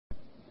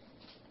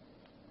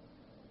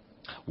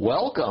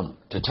Welcome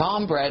to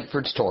Tom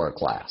Bradford's Torah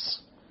class,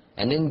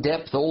 an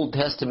in-depth Old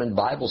Testament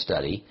Bible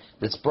study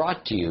that's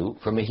brought to you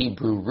from a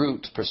Hebrew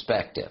roots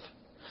perspective.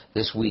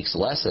 This week's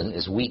lesson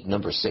is week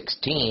number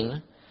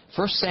 16,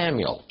 1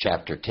 Samuel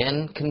chapter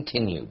 10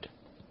 continued.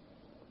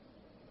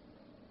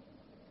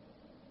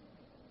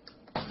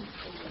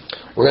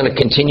 We're going to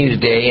continue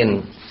today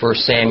in 1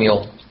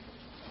 Samuel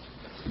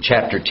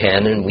chapter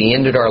 10, and we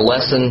ended our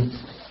lesson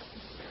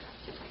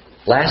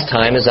last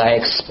time as I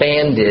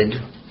expanded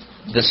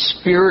the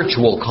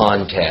spiritual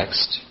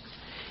context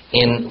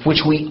in which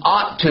we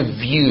ought to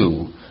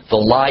view the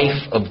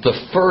life of the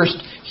first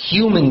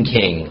human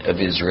king of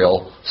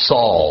Israel,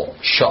 Saul,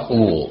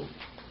 Shaul,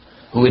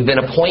 who had been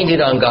appointed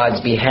on God's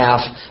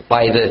behalf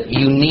by the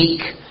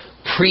unique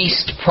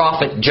priest,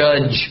 prophet,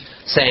 judge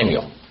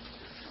Samuel.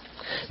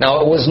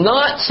 Now, it was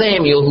not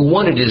Samuel who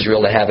wanted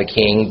Israel to have a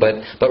king,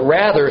 but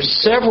rather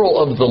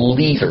several of the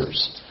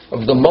leaders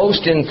of the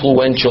most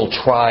influential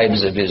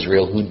tribes of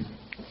Israel who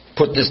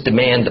put this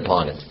demand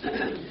upon him.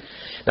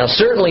 Now,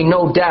 certainly,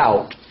 no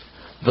doubt,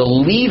 the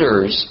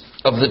leaders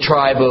of the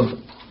tribe of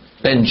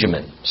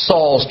Benjamin,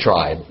 Saul's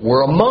tribe,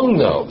 were among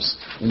those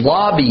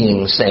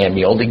lobbying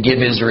Samuel to give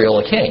Israel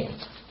a king.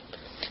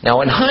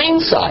 Now, in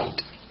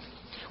hindsight,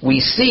 we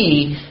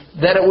see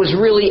that it was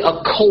really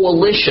a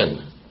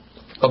coalition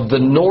of the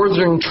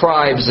northern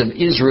tribes of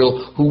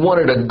Israel who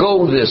wanted to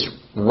go this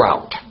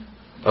route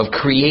of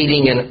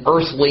creating an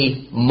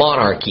earthly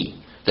monarchy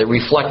that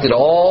reflected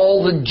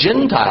all the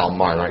Gentile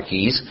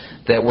monarchies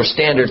that were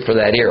standard for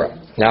that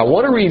era. Now, I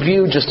want to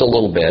review just a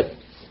little bit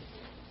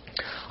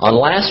on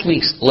last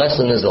week's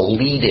lesson as a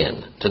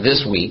lead-in to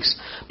this week's,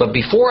 but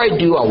before I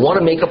do, I want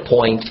to make a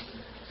point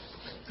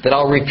that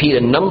I'll repeat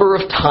a number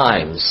of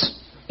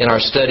times in our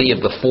study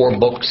of the 4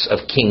 books of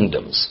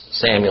kingdoms,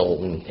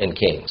 Samuel and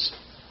Kings.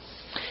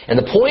 And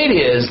the point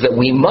is that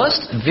we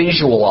must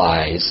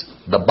visualize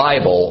the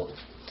Bible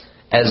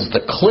as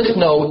the Cliff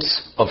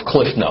Notes of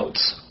Cliff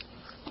Notes.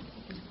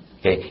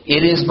 Okay.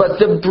 It is but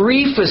the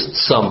briefest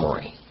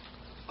summary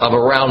of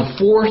around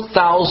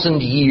 4,000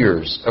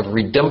 years of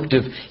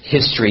redemptive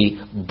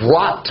history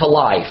brought to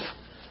life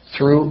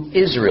through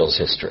Israel's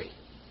history.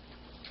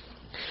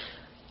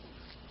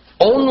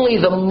 Only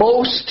the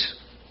most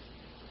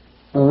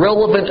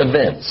relevant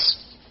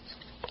events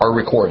are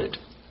recorded.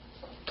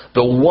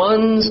 The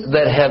ones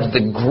that have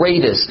the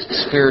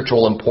greatest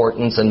spiritual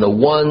importance and the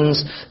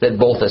ones that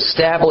both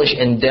establish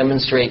and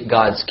demonstrate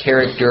God's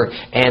character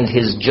and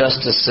His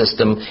justice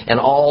system, and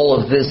all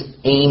of this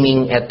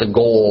aiming at the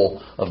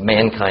goal of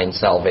mankind's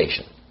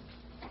salvation.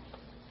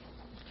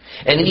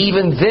 And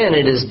even then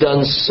it is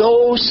done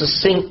so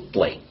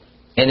succinctly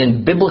and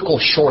in biblical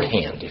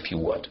shorthand, if you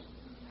would.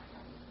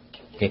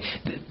 Okay.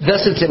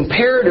 Thus it's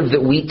imperative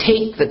that we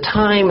take the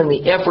time and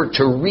the effort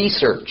to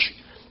research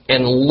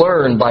and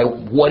learn by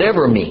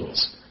whatever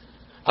means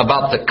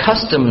about the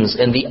customs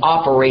and the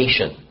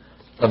operation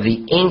of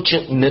the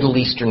ancient Middle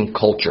Eastern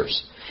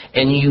cultures,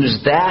 and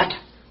use that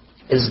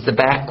as the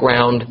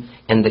background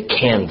and the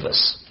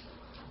canvas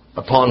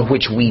upon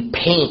which we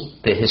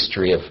paint the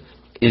history of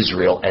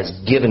Israel as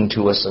given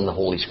to us in the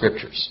Holy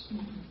Scriptures.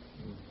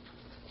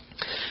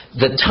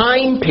 The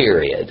time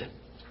period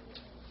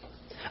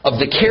of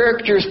the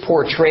characters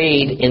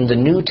portrayed in the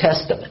New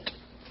Testament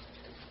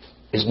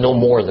is no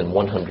more than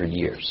 100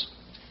 years.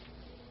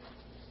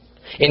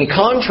 In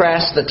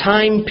contrast, the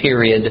time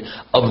period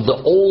of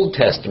the Old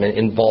Testament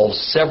involves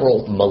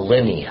several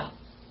millennia.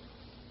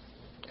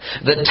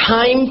 The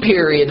time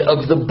period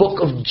of the book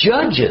of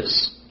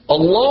Judges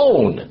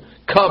alone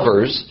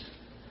covers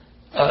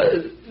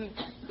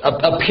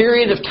a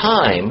period of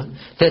time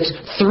that's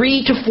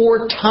 3 to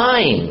 4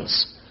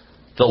 times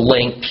the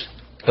length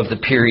of the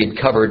period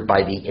covered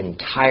by the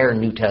entire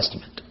New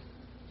Testament,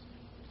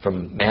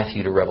 from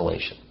Matthew to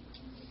Revelation.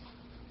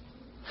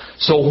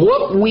 So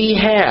what we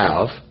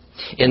have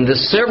in the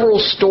several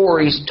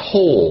stories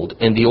told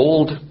in the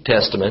Old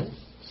Testament,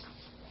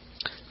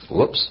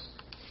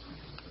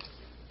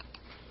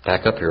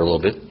 back up here a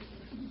little bit.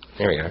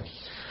 There we are.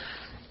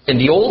 In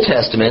the Old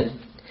Testament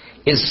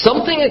is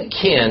something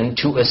akin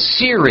to a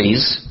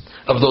series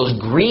of those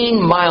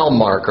green mile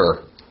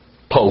marker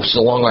posts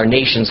along our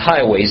nation's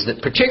highways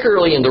that,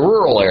 particularly in the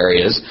rural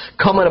areas,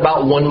 come at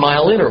about 1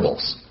 mile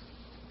intervals.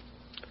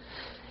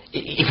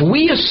 If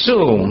we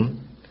assume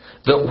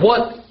that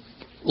what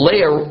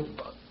lay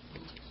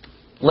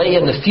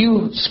in the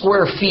few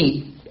square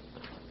feet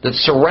that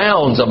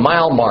surrounds a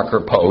mile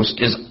marker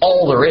post is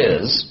all there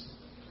is,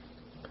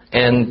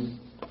 and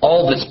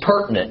all that's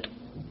pertinent,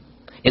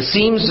 it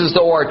seems as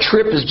though our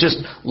trip is just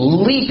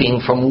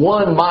leaping from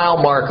 1 mile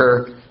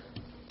marker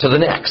to the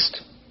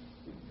next.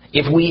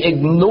 If we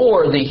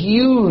ignore the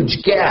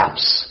huge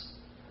gaps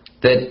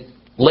that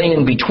lay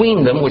in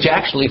between them, which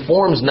actually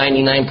forms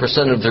 99%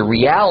 of the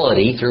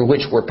reality through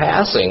which we're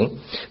passing,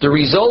 the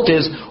result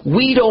is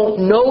we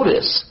don't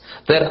notice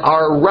that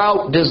our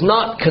route does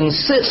not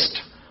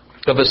consist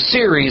of a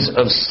series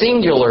of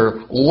singular,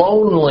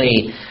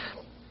 lonely,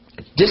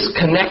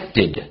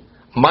 disconnected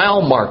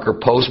mile marker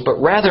post, but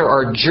rather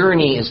our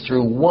journey is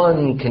through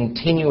one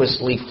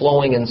continuously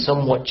flowing and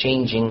somewhat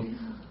changing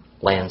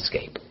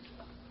landscape.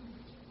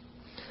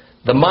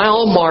 The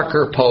mile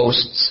marker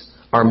posts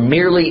are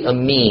merely a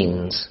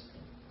means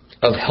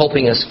of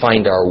helping us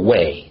find our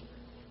way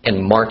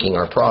and marking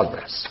our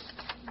progress.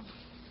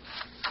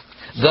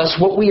 Thus,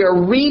 what we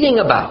are reading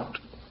about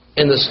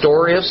in the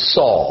story of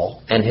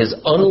Saul and his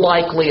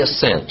unlikely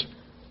ascent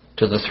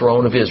to the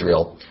throne of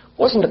Israel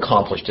wasn't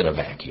accomplished in a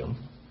vacuum.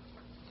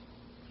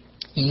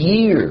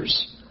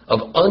 Years of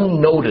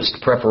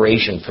unnoticed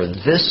preparation for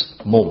this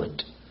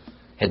moment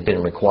had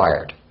been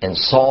required, and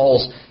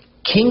Saul's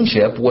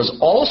kingship was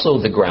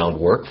also the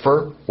groundwork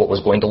for what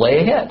was going to lay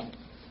ahead.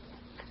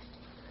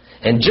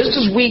 And just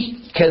as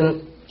we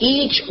can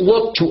each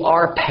look to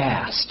our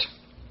past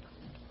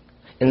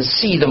and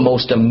see the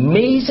most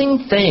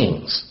amazing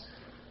things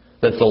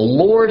that the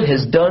Lord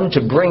has done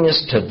to bring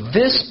us to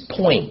this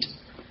point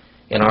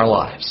in our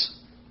lives,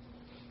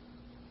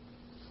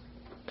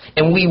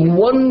 and we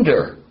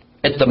wonder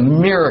at the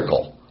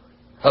miracle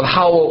of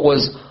how it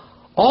was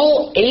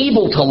all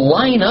able to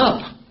line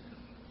up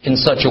in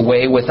such a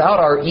way without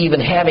our even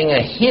having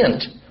a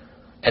hint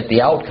at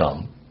the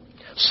outcome,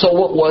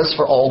 so it was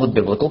for all the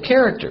biblical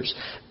characters.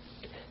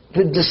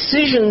 The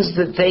decisions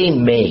that they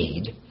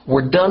made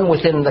were done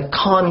within the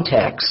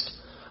context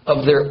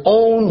of their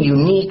own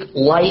unique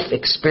life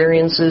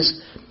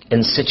experiences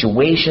and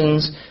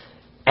situations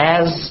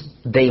as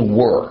they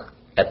were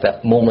at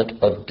that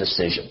moment of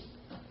decision.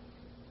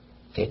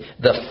 Okay.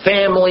 The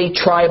family,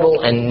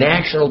 tribal, and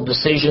national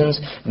decisions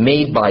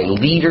made by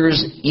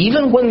leaders,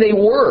 even when they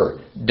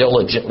were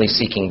diligently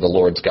seeking the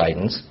Lord's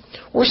guidance,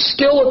 were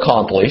still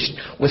accomplished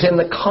within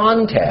the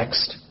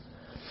context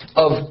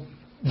of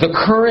the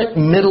current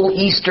Middle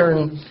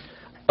Eastern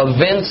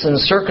events and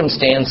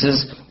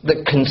circumstances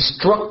that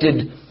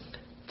constructed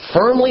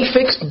firmly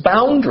fixed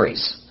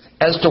boundaries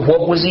as to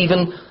what was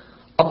even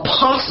a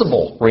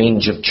possible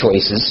range of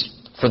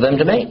choices for them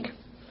to make.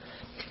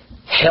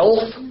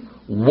 Health,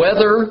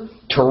 weather,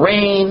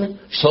 terrain,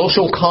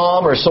 social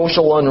calm or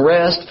social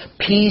unrest,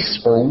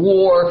 peace or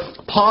war,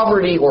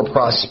 poverty or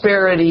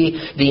prosperity,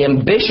 the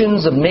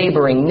ambitions of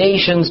neighboring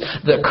nations,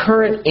 the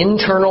current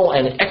internal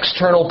and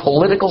external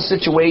political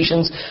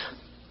situations,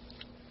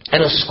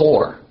 and a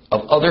score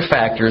of other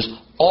factors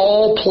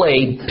all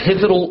played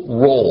pivotal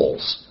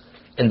roles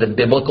in the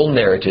biblical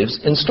narratives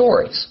and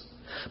stories.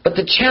 But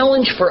the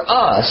challenge for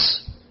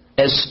us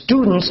as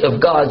students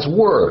of God's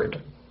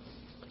Word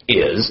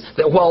is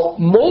that while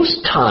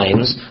most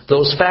times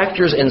those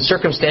factors and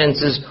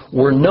circumstances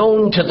were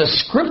known to the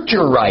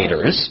Scripture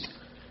writers,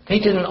 they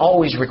didn't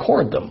always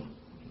record them.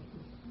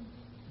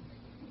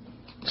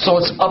 So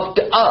it's up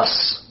to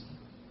us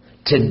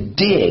to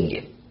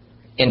dig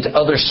into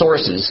other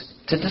sources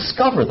to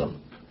discover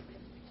them.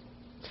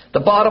 The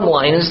bottom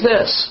line is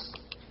this.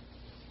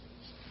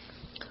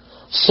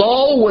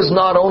 Saul was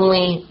not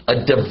only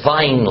a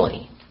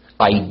divinely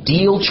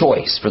ideal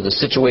choice for the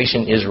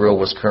situation Israel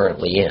was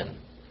currently in,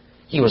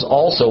 he was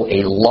also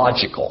a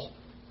logical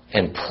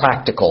and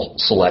practical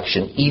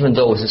selection, even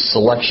though his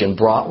selection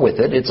brought with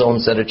it its own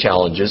set of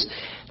challenges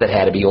that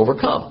had to be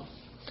overcome.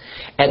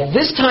 At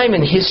this time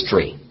in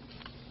history,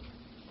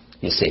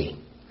 you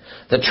see,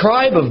 the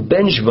tribe of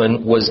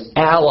Benjamin was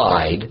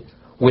allied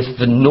with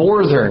the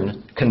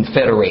northern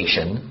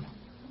confederation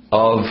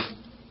of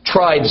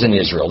tribes in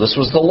Israel. This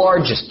was the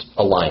largest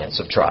alliance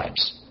of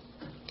tribes.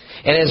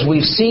 And as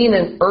we've seen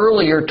in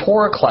earlier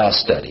Torah class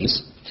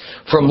studies,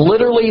 from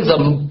literally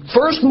the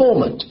first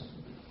moment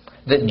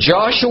that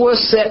Joshua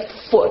set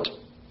foot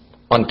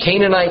on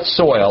Canaanite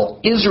soil,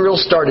 Israel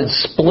started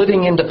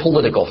splitting into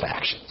political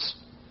factions.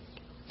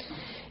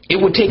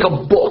 It would take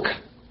a book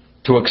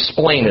to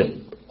explain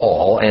it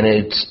all,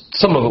 and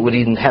some of it would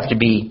even have to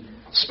be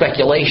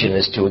speculation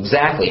as to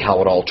exactly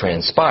how it all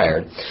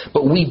transpired.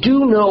 But we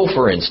do know,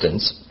 for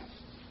instance,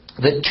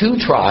 that two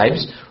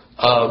tribes,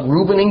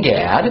 Reuben and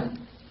Gad,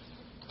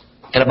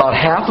 and about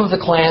half of the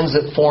clans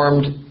that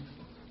formed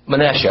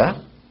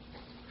Manasseh,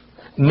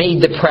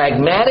 made the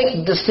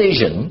pragmatic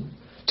decision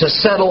to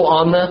settle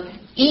on the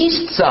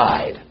east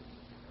side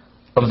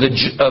of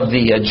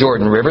the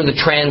Jordan River, the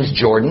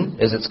Transjordan,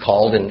 as it's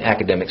called in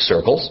academic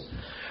circles,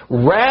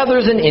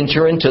 rather than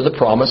enter into the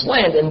Promised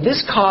Land. And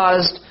this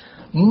caused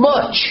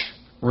much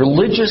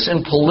religious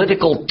and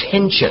political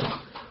tension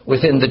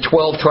within the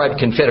 12-tribe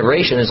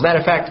confederation. As a matter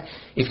of fact,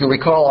 if you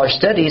recall our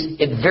studies,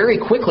 it very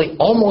quickly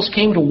almost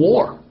came to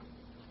war.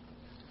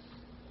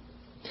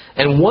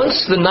 And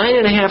once the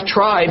 9.5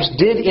 tribes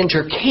did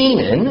enter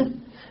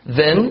Canaan,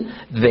 then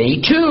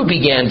they too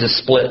began to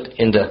split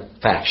into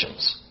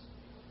factions.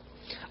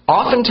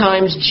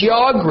 Oftentimes,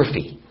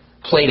 geography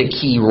played a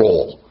key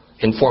role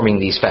in forming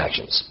these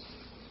factions.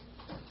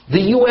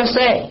 The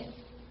USA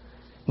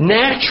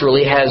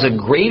naturally has a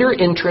greater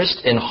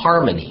interest in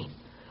harmony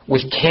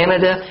with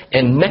Canada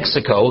and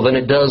Mexico than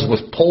it does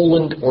with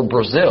Poland or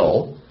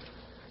Brazil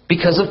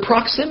because of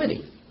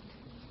proximity.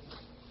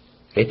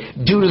 Okay?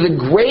 Due to the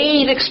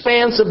great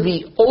expanse of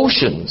the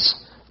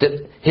oceans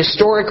that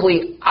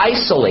historically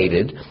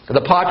isolated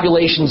the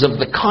populations of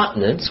the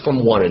continents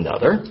from one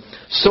another,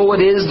 so it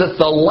is that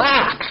the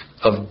lack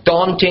of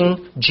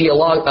daunting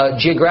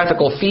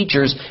geographical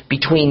features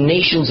between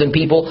nations and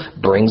people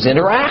brings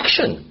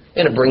interaction,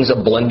 and it brings a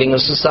blending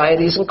of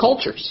societies and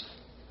cultures.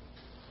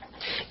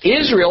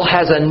 Israel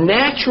has a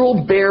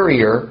natural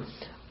barrier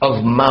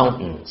of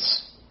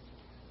mountains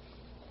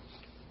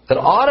that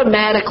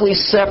automatically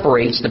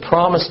separates the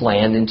Promised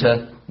Land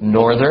into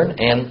northern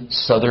and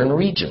southern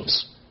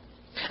regions.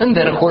 And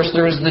then, of course,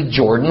 there is the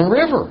Jordan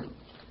River.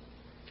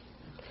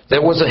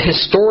 There was a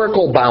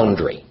historical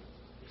boundary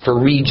for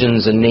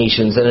regions and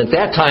nations, and at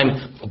that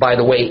time, by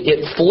the way,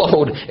 it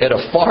flowed at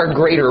a far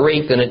greater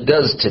rate than it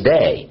does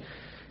today.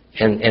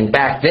 And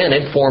back then,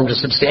 it formed a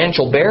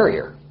substantial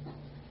barrier.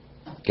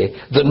 Okay.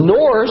 The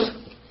north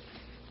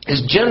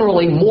is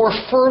generally more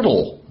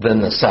fertile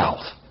than the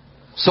south.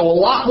 So a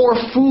lot more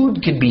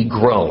food could be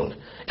grown,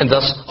 and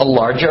thus a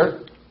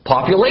larger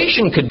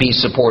population could be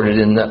supported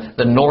in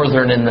the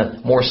northern and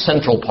the more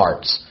central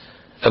parts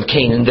of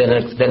Canaan than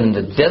in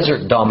the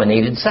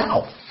desert-dominated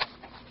south.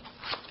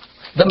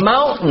 The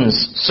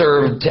mountains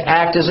served to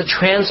act as a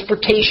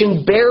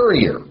transportation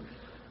barrier,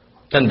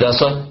 and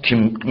thus a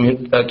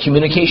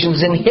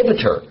communications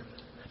inhibitor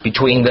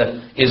between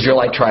the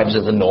Israelite tribes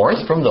of the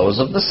north from those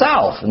of the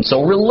south. And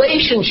so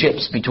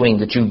relationships between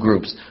the two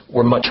groups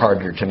were much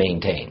harder to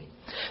maintain.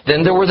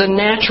 Then there were the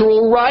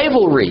natural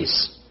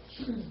rivalries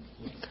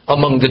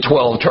among the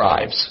 12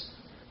 tribes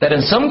that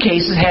in some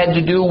cases had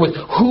to do with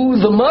who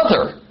the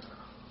mother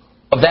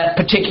of that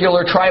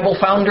particular tribal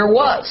founder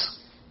was.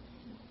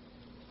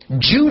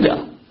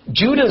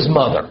 Judah's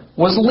mother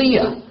was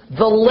Leah,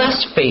 the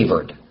less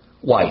favored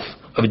wife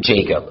of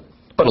Jacob,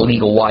 but a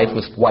legal wife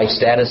with wife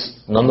status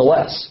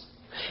nonetheless.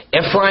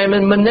 Ephraim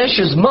and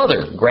Manasseh's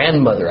mother,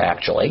 grandmother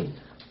actually,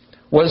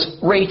 was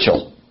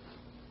Rachel,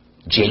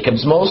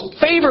 Jacob's most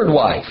favored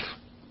wife.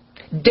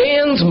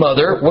 Dan's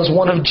mother was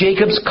one of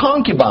Jacob's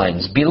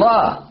concubines,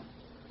 Bilhah,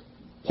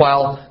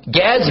 while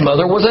Gad's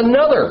mother was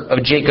another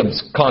of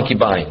Jacob's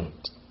concubines,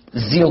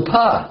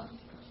 Zilpah.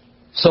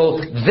 So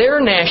their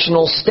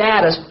national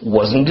status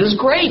wasn't as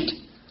great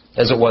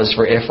as it was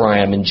for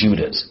Ephraim and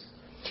Judah's.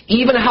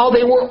 Even how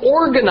they were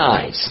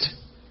organized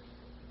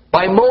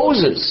by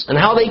Moses and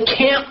how they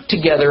camped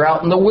together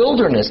out in the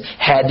wilderness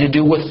had to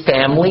do with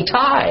family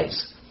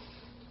ties.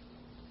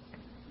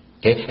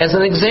 Okay. As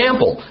an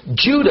example,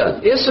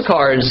 Judah,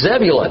 Issachar, and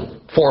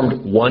Zebulun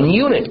formed one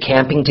unit,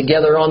 camping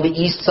together on the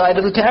east side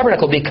of the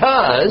tabernacle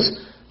because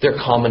their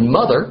common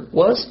mother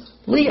was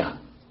Leah.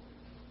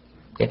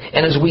 Okay.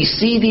 And as we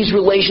see these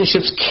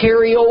relationships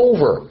carry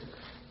over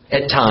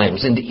at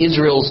times into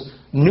Israel's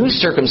new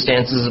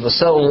circumstances of a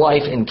settled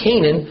life in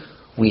Canaan,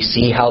 we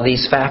see how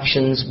these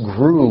factions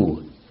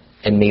grew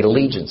and made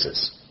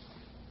allegiances.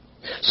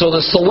 So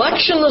the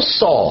selection of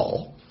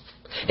Saul,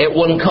 at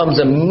one comes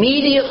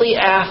immediately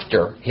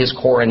after his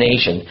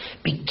coronation,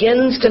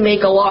 begins to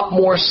make a lot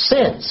more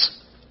sense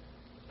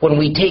when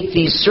we take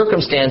these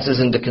circumstances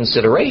into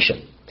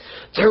consideration.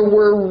 There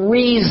were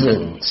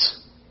reasons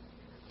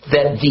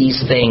that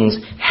these things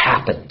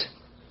happened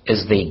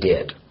as they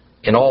did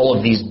in all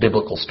of these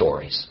biblical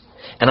stories.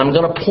 And I'm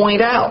going to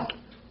point out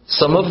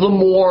some of the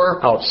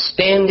more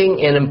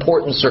outstanding and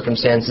important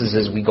circumstances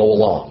as we go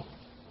along.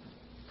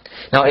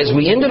 Now, as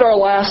we ended our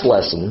last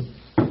lesson,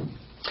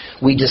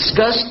 we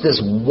discussed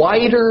this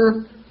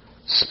wider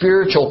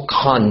spiritual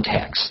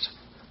context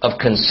of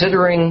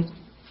considering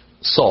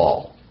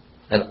Saul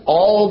and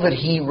all that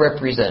he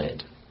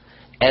represented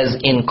as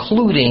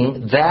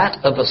including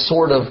that of a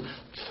sort of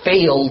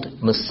failed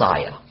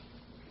Messiah.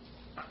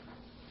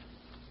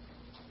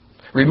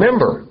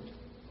 Remember,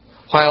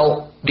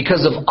 while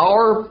because of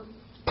our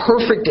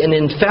perfect and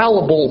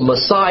infallible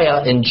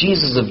Messiah in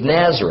Jesus of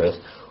Nazareth,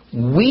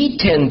 we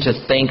tend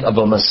to think of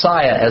a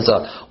Messiah as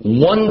a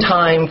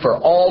one-time for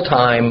all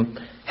time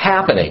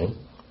happening.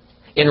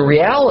 In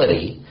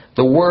reality,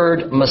 the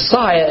word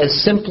Messiah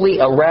is simply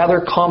a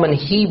rather common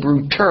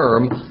Hebrew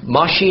term,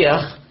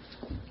 Mashiach,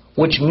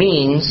 which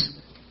means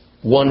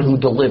one who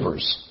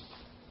delivers.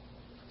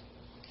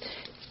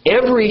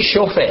 Every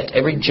shofet,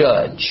 every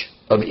judge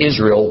of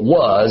Israel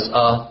was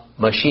a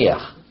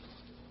Mashiach,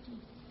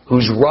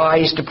 whose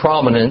rise to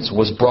prominence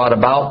was brought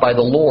about by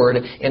the Lord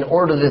in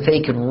order that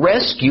they could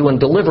rescue and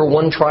deliver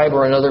one tribe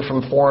or another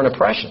from foreign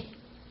oppression.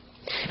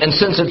 And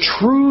since a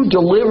true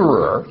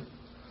deliverer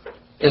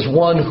is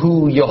one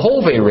who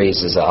Jehovah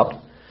raises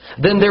up,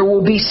 then there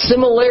will be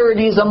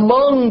similarities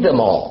among them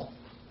all,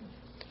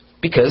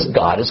 because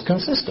God is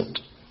consistent.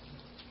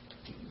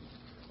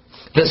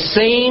 The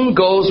same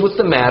goes with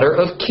the matter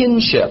of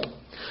kinship.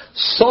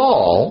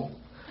 Saul,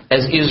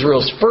 as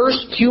Israel's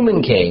first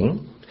human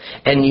king,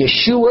 and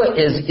Yeshua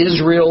as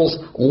Israel's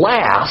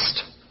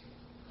last,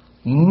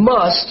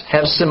 must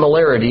have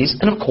similarities,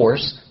 and of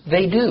course,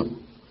 they do.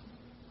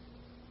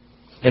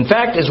 In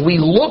fact, as we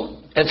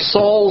look at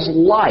Saul's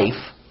life,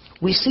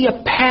 we see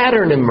a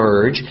pattern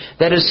emerge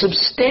that is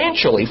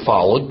substantially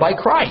followed by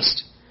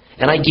Christ.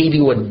 And I gave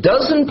you a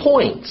dozen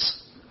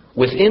points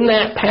within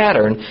that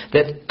pattern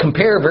that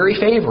compare very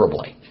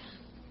favorably.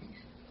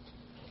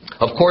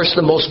 Of course,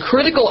 the most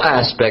critical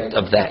aspect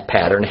of that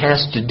pattern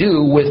has to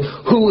do with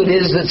who it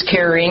is that's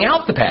carrying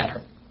out the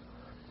pattern.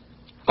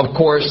 Of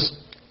course,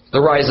 the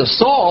rise of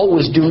Saul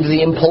was due to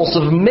the impulse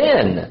of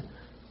men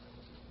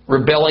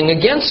rebelling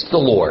against the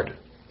Lord.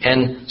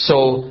 And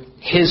so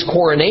his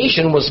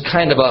coronation was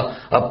kind of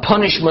a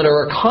punishment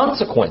or a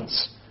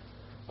consequence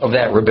of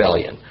that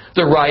rebellion.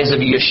 The rise of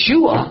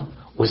Yeshua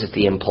was at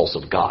the impulse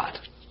of God.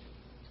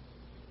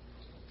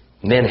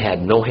 Men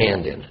had no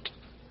hand in it.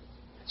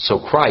 So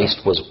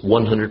Christ was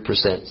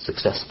 100%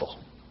 successful.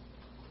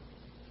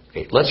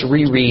 Okay, let's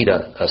reread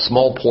a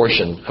small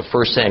portion of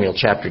 1 Samuel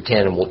chapter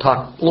 10, and we'll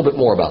talk a little bit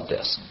more about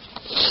this.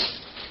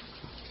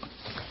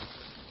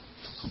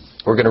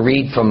 We're going to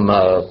read from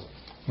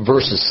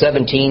verses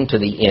 17 to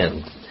the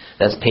end.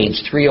 That's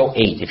page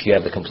 308 if you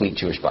have the Complete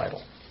Jewish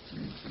Bible.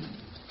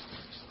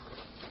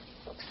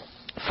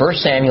 1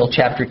 Samuel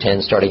chapter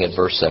 10, starting at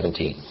verse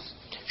 17.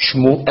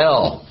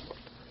 Shmuel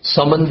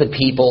summoned the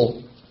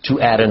people to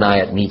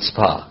Adonai at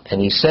Mizpah, and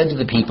he said to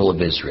the people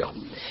of Israel,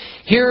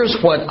 "Here's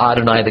what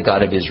Adonai, the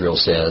God of Israel,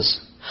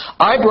 says.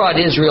 I brought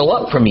Israel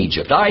up from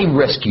Egypt. I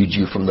rescued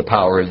you from the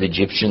power of the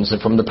Egyptians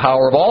and from the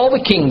power of all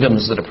the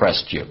kingdoms that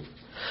oppressed you.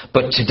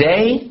 But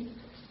today,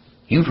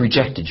 you've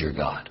rejected your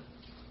God,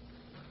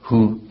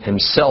 who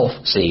himself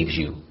saves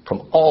you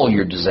from all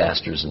your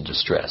disasters and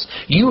distress.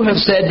 You have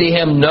said to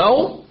him,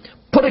 'No,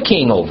 put a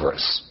king over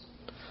us.'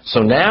 So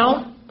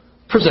now,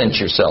 present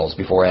yourselves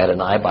before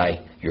Adonai by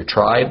your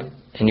tribe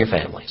and your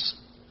families."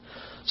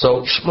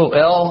 So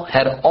Shmuel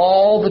had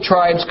all the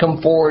tribes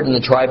come forward, and the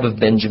tribe of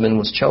Benjamin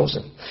was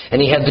chosen.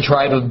 And he had the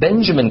tribe of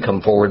Benjamin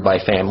come forward by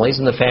families,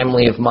 and the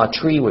family of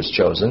Matri was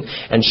chosen,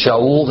 and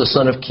Shaul the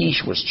son of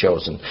Kish was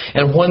chosen.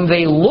 And when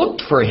they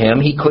looked for him,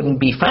 he couldn't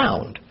be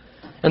found.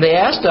 And they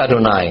asked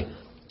Adonai,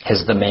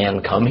 "Has the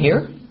man come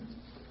here?"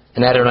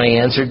 And Adonai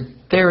answered,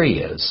 "There he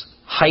is,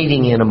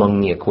 hiding in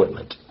among the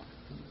equipment."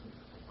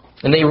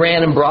 And they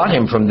ran and brought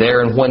him from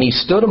there, and when he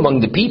stood among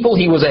the people,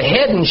 he was a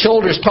head and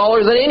shoulders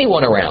taller than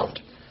anyone around.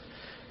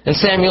 And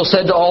Samuel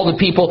said to all the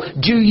people,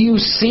 "Do you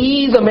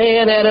see the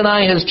man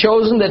Adonai has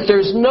chosen, that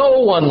there's no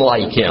one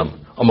like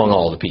him among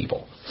all the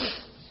people?"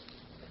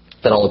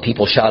 Then all the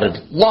people shouted,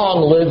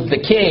 "Long live the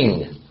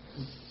king!"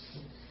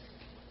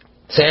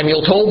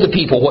 Samuel told the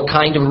people what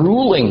kind of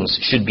rulings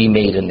should be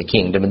made in the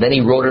kingdom, and then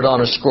he wrote it on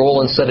a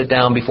scroll and set it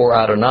down before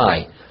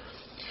Adonai.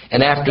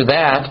 And after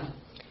that,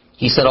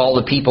 he sent all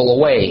the people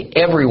away,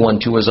 everyone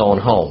to his own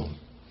home.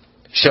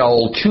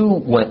 Shaul too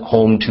went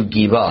home to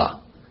Giv'ah,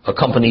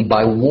 accompanied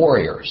by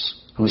warriors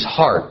whose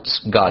hearts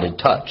God had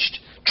touched.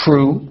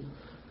 True,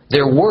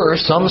 there were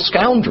some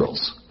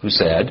scoundrels who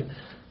said,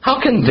 "How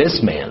can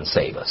this man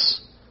save us?"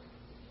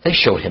 They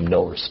showed him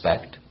no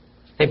respect.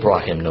 They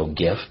brought him no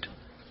gift,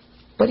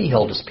 but he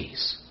held his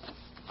peace.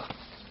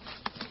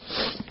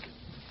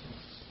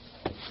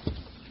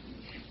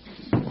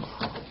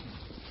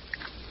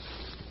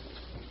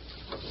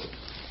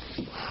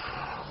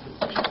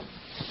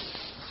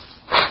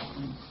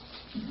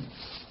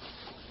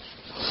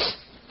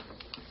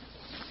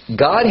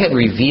 God had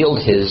revealed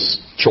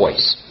his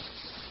choice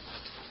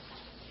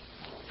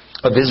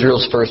of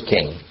Israel's first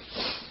king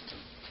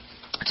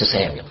to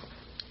Samuel.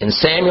 And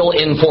Samuel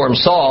informed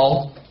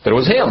Saul that it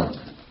was him.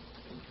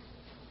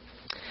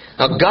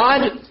 Now,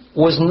 God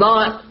was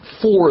not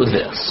for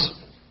this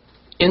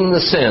in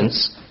the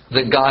sense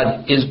that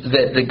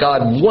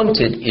God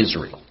wanted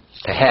Israel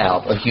to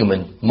have a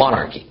human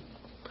monarchy.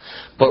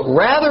 But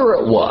rather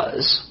it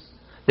was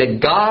that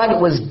God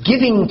was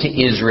giving to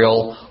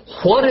Israel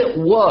what it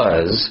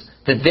was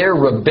that their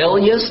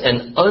rebellious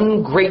and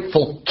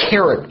ungrateful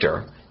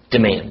character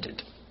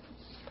demanded: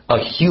 a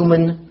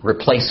human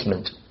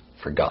replacement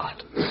for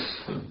God.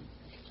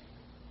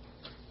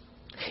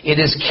 It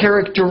is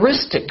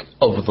characteristic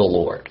of the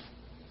Lord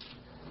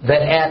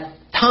that at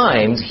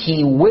times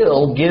he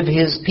will give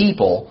his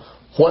people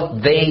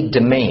what they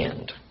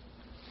demand,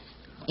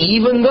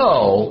 even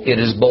though it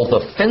is both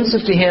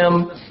offensive to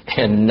him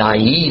and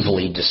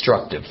naively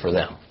destructive for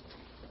them.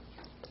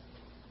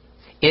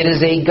 It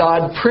is a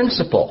God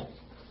principle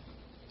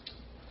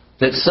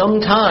that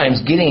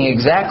sometimes getting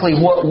exactly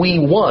what we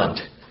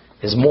want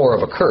is more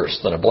of a curse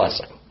than a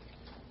blessing.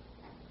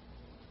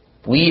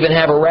 We even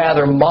have a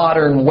rather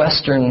modern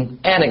Western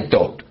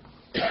anecdote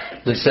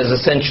that says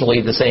essentially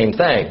the same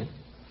thing.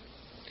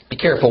 Be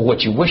careful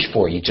what you wish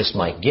for, you just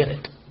might get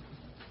it.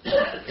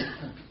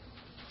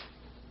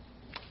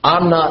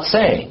 I'm not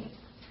saying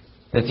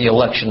that the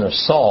election of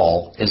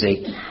Saul is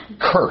a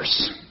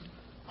curse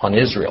on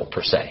Israel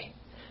per se.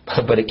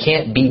 But it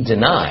can't be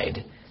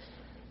denied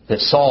that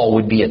Saul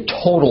would be a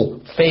total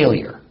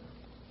failure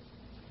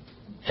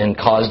and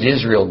caused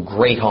Israel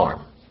great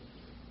harm.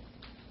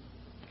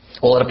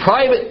 Well, at a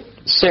private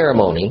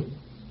ceremony,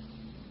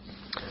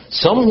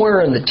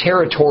 somewhere in the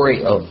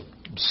territory of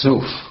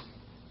Zuph,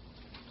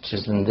 which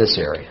is in this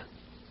area,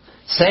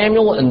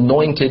 Samuel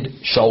anointed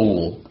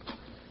Shaul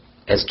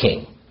as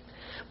king.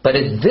 But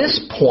at this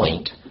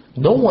point,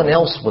 no one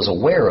else was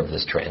aware of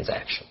this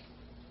transaction.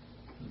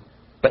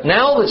 But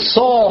now that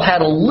Saul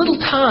had a little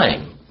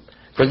time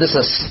for this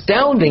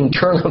astounding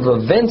turn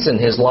of events in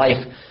his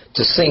life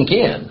to sink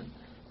in,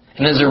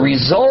 and as a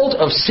result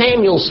of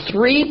Samuel's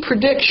 3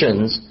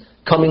 predictions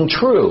coming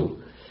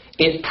true,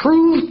 it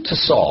proved to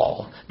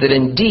Saul that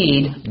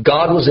indeed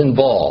God was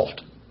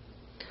involved.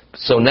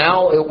 So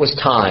now it was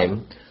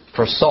time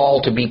for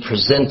Saul to be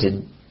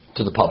presented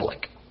to the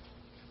public.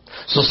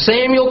 So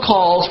Samuel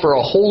calls for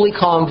a holy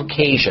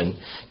convocation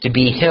to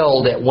be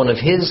held at one of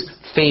his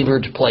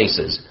favored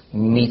places,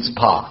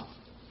 Mitzpah.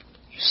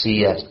 You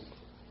see that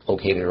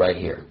located right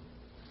here.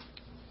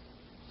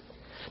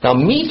 Now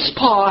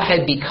Mitzpah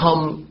had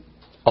become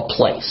a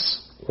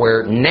place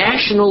where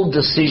national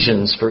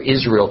decisions for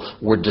Israel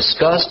were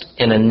discussed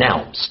and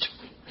announced,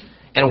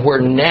 and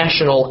where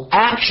national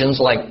actions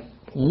like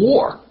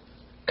war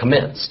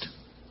commenced.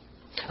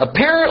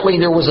 Apparently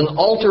there was an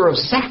altar of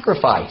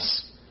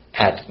sacrifice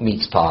at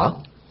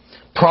Mitzpah,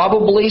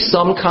 probably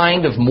some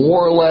kind of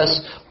more or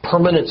less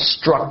permanent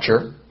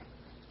structure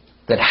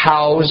that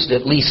housed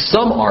at least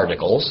some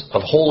articles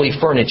of holy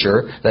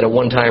furniture that at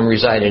one time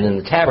resided in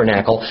the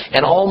tabernacle,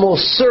 and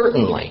almost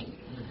certainly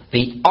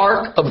the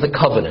Ark of the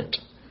Covenant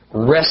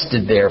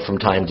rested there from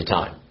time to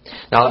time.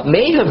 Now, it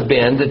may have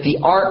been that the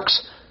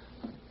Ark's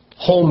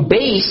home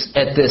base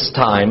at this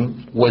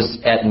time was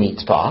at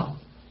Mitzpah,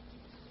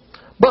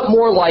 but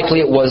more likely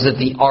it was that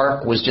the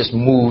Ark was just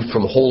moved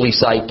from holy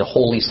site to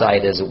holy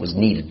site as it was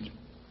needed.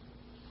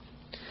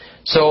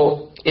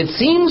 So it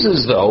seems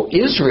as though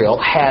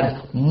Israel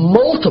had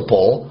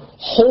multiple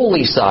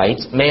holy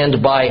sites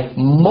manned by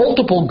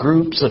multiple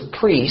groups of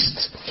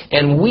priests,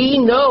 and we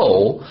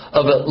know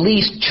of at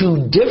least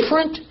 2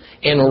 different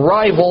and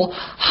rival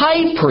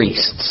high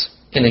priests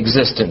in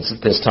existence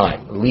at this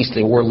time. At least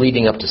they were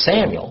leading up to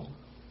Samuel.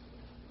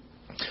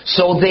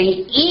 So they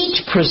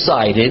each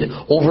presided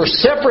over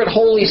separate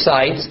holy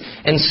sites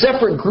and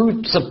separate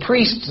groups of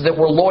priests that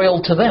were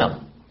loyal to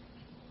them.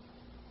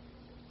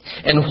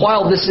 And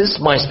while this is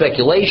my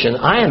speculation,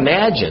 I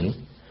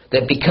imagine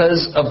that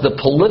because of the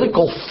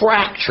political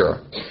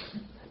fracture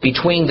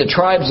between the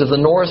tribes of the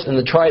north and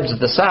the tribes of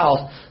the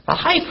south, the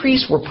high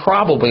priests were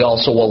probably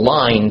also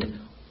aligned,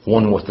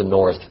 one with the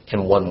north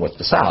and one with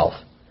the south.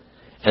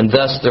 And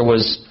thus there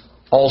was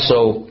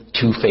also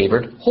 2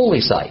 favored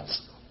holy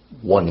sites,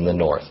 one in the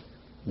north,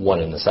 one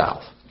in the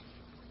south.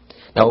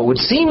 Now it would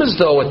seem as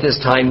though at this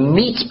time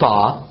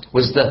Mitzpah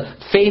was the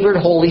favored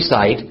holy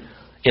site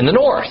in the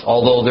north,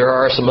 although there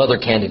are some other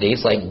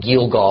candidates like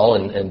Gilgal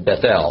and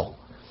Bethel.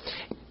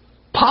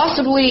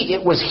 Possibly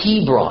it was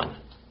Hebron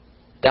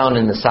down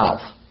in the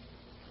south.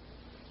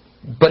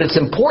 But it's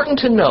important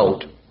to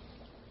note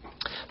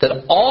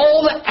that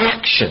all the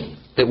action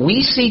that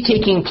we see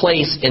taking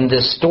place in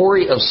this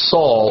story of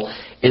Saul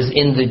is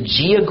in the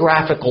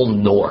geographical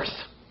north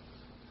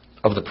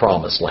of the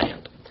Promised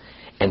Land.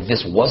 And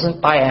this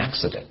wasn't by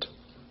accident.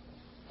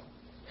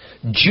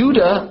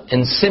 Judah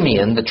and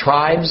Simeon, the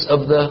tribes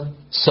of the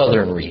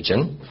southern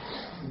region,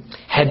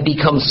 had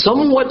become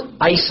somewhat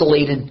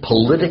isolated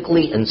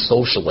politically and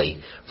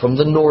socially from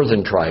the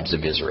northern tribes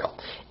of Israel.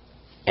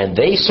 And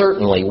they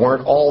certainly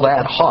weren't all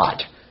that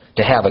hot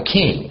to have a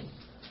king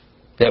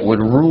that would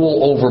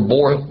rule over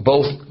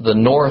both the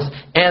north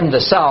and the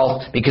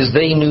south, because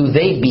they knew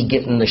they'd be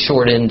getting the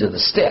short end of the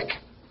stick.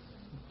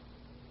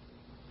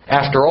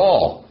 After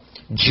all,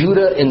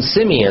 Judah and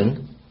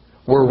Simeon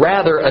were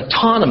rather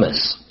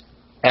autonomous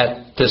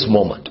at this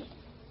moment,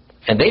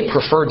 and they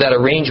preferred that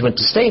arrangement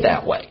to stay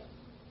that way.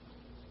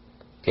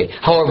 Okay.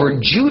 However,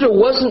 Judah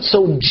wasn't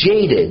so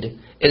jaded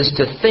as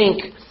to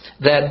think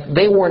that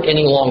they weren't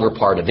any longer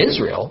part of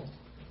Israel.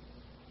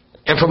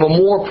 And from a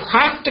more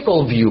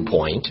practical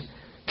viewpoint,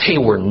 they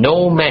were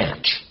no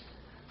match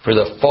for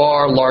the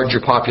far larger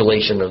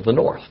population of the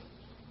north.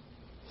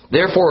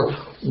 Therefore,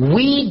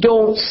 we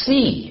don't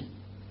see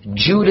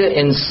Judah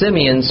and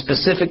Simeon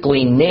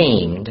specifically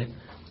named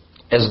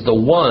as the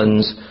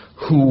ones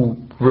who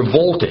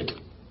revolted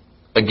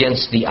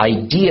against the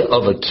idea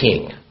of a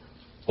king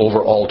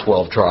over all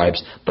 12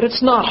 tribes. But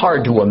it's not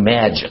hard to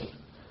imagine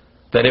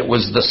that it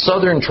was the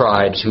southern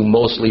tribes who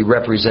mostly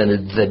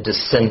represented the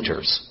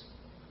dissenters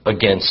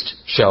against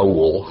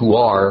Shaul, who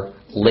are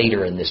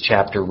later in this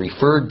chapter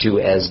referred to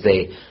as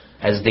the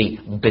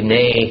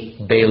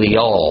Bnei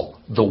Belial,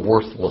 the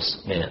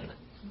worthless men.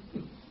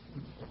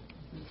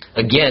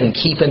 Again,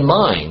 keep in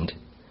mind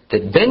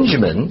that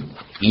Benjamin,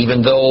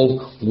 even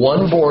though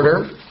one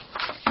border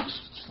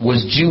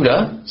was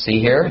Judah, see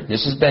here,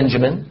 this is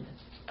Benjamin.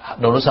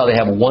 Notice how they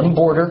have one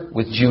border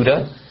with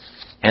Judah,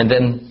 and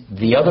then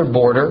the other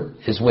border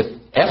is with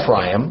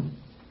Ephraim.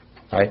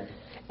 All right.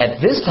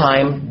 At this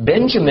time,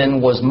 Benjamin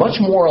was much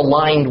more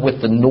aligned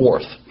with the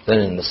north than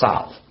in the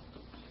south.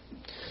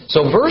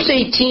 So verse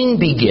 18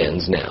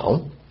 begins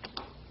now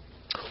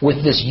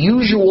with this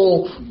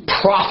usual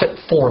prophet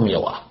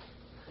formula.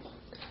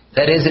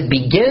 That is, it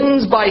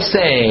begins by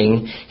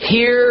saying,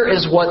 here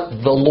is what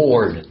the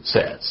Lord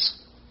says.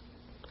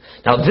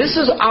 Now this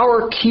is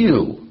our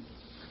cue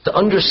to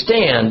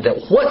understand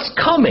that what's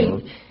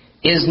coming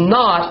is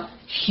not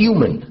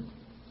human.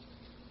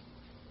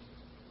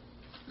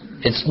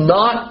 It's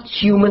not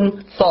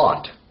human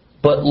thought,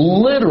 but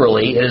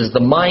literally it is the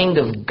mind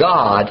of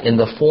God in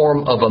the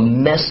form of a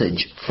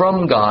message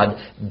from God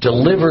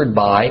delivered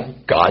by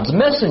God's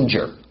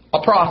messenger,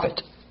 a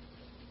prophet.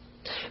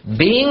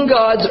 Being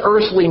God's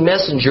earthly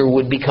messenger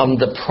would become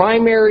the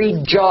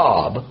primary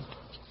job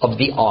of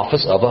the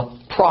office of a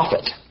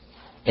prophet.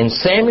 And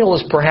Samuel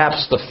is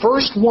perhaps the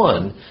first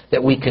one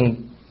that we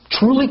can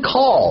truly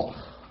call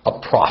a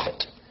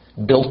prophet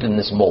built in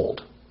this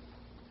mold.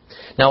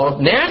 Now,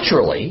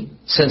 naturally,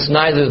 since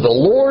neither the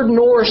Lord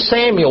nor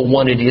Samuel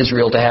wanted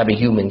Israel to have a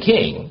human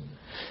king,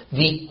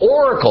 the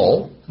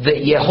oracle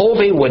that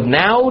Jehovah would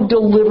now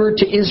deliver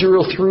to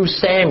Israel through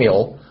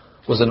Samuel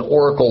was an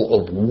oracle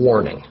of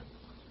warning.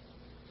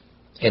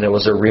 And it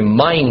was a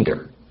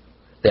reminder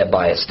that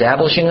by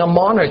establishing a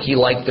monarchy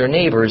like their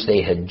neighbors,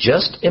 they had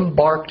just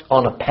embarked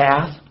on a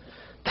path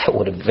that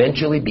would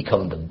eventually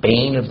become the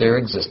bane of their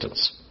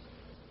existence.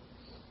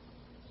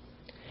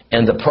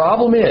 And the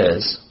problem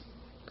is,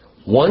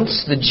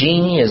 once the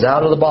genie is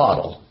out of the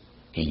bottle,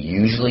 he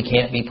usually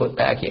can't be put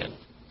back in.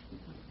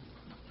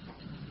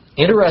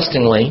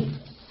 Interestingly,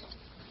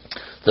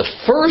 the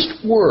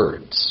first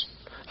words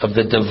of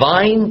the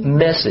divine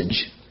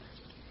message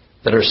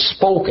that are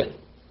spoken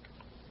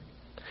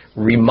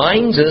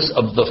reminds us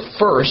of the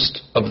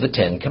first of the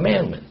 10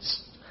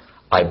 Commandments.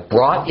 I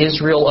brought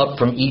Israel up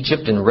from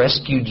Egypt and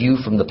rescued you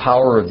from the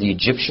power of the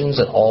Egyptians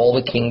and all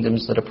the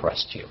kingdoms that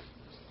oppressed you.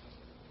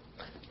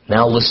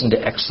 Now listen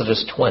to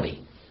Exodus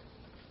 20,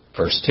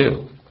 verse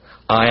 2.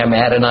 I am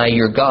Adonai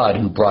your God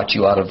who brought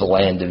you out of the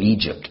land of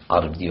Egypt,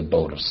 out of the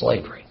abode of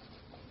slavery.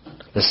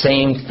 The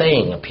same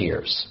thing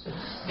appears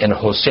in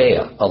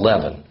Hosea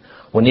 11.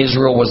 When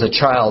Israel was a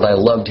child, I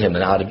loved him,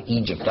 and out of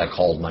Egypt I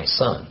called my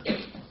son.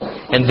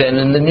 And then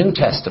in the New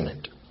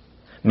Testament,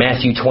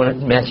 Matthew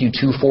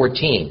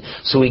 2:14.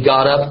 So he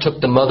got up, took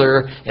the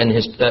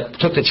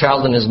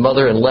child and his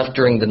mother, and left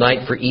during the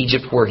night for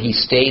Egypt, where he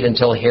stayed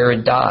until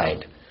Herod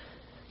died.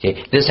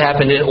 Okay. This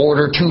happened in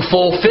order to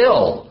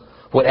fulfill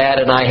what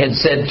Adonai had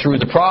said through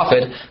the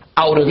prophet,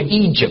 out of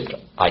Egypt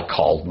I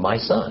called my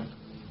son.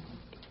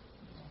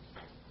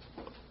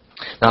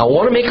 Now I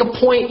want to make a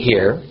point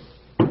here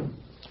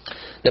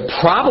that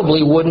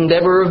probably wouldn't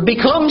ever have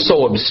become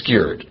so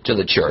obscured to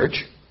the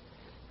church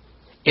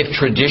if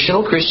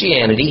traditional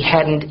Christianity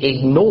hadn't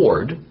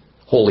ignored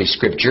Holy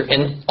Scripture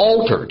and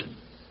altered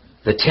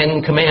the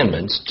 10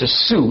 Commandments to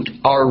suit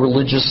our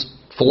religious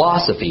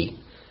philosophy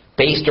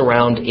based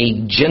around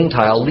a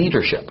Gentile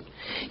leadership.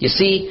 You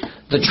see,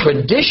 the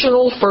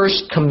traditional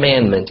first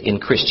commandment in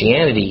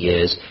Christianity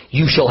is,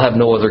 you shall have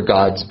no other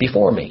gods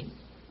before me.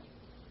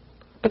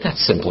 But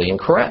that's simply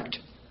incorrect.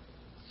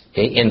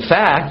 Okay? In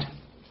fact,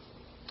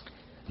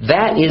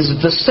 that is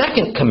the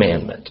second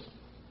commandment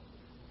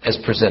as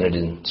presented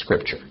in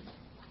Scripture.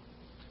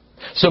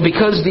 So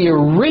because the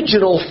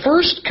original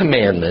first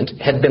commandment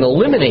had been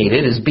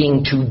eliminated as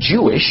being too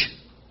Jewish,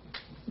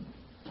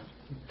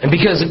 and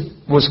because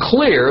it was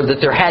clear that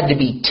there had to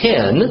be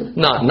 10,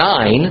 not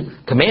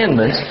 9,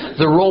 commandments,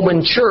 the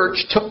Roman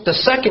Church took the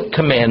second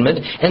commandment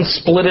and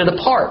split it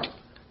apart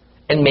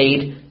and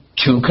made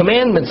 2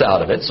 commandments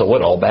out of it, so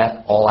it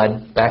all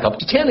add back up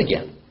to 10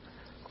 again.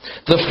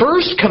 The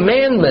first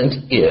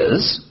commandment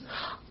is,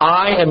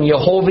 I am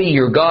Jehovah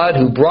your God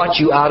who brought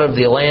you out of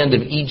the land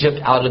of Egypt,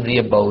 out of the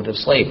abode of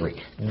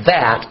slavery.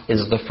 That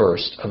is the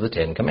first of the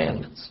 10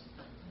 commandments.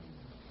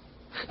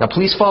 Now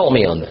please follow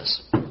me on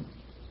this.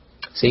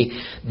 See,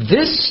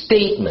 this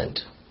statement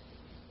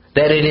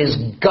that it is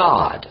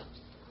God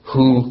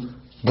who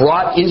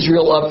brought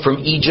Israel up from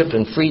Egypt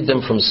and freed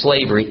them from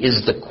slavery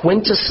is the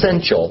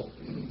quintessential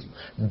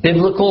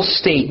biblical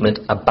statement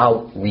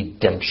about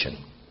redemption.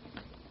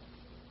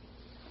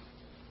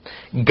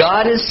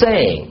 God is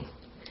saying,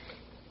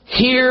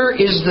 here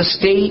is the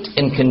state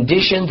and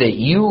condition that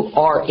you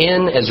are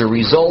in as a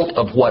result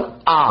of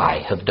what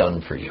I have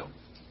done for you.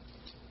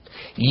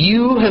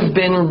 You have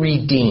been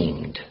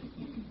redeemed.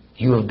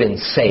 You have been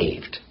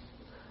saved.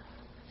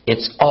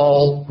 It's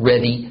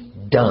already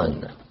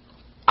done.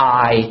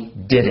 I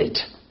did it.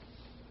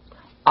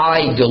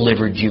 I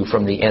delivered you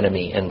from the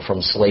enemy and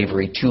from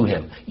slavery to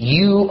him.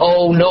 You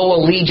owe no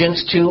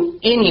allegiance to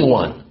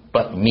anyone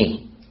but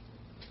me.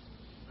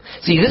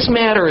 See, this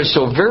matter is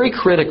so very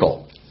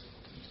critical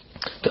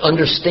to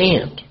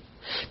understand,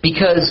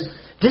 because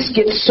this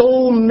gets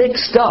so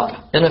mixed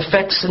up and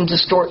affects and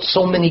distorts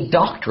so many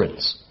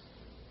doctrines.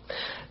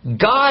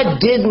 God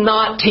did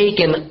not take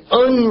an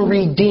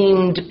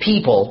unredeemed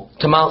people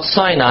to Mount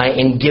Sinai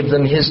and give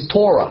them His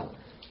Torah,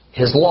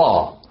 His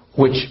law,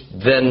 which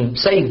then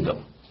saved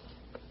them.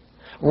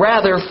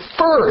 Rather,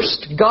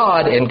 first,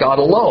 God and God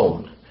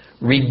alone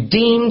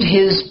redeemed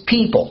His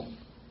people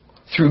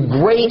through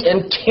great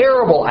and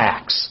terrible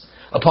acts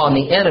upon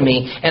the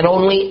enemy, and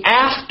only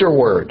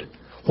afterward,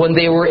 when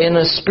they were in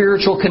a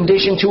spiritual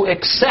condition to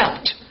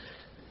accept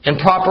and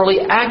properly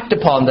act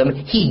upon them,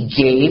 He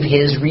gave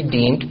His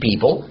redeemed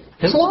people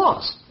His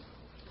laws.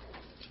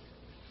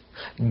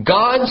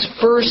 God's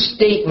first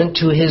statement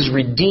to His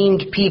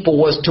redeemed people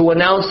was to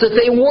announce that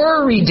they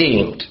were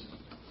redeemed.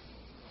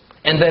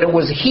 and that it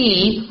was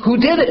He who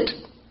did it.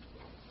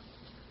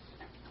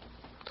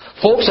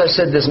 Folks, I've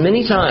said this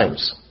many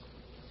times.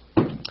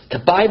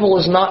 The Bible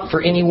is not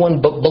for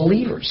anyone but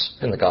believers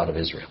in the God of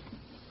Israel.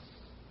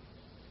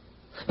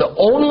 The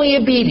only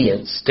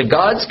obedience to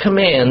God's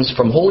commands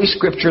from Holy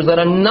Scripture that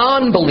a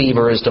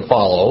non-believer is to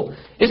follow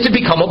is to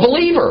become a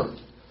believer.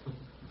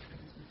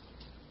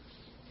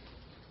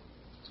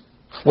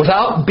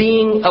 Without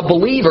being a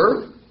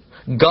believer,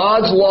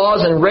 God's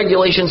laws and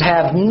regulations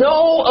have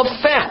no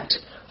effect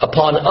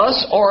upon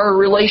us or our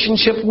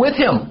relationship with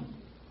Him.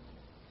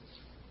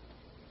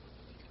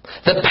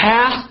 The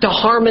path to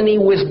harmony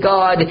with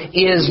God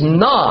is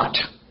not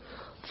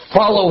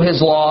follow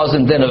His laws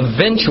and then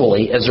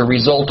eventually, as a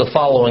result of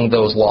following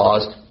those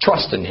laws,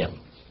 trust in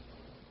Him.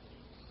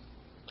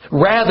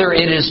 Rather,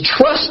 it is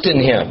trust in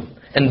Him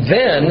and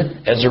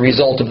then, as a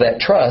result of that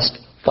trust,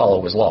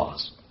 follow His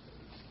laws.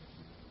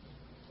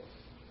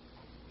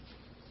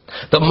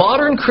 The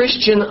modern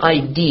Christian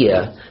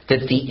idea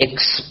that the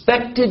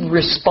expected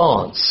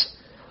response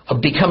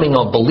of becoming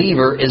a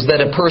believer is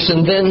that a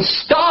person then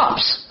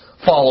stops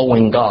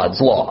following God's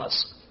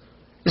laws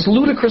is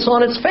ludicrous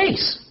on its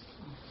face.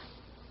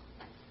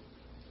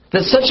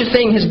 That such a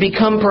thing has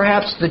become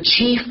perhaps the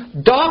chief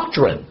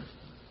doctrine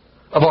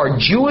of our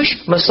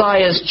Jewish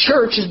Messiah's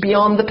church is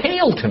beyond the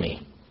pale to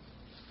me.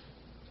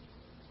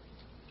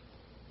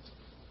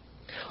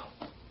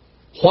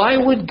 Why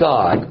would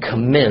God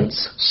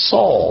commence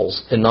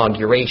Saul's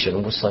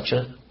inauguration with such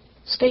a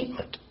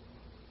statement?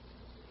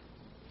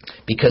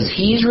 Because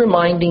He's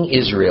reminding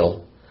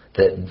Israel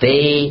that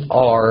they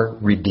are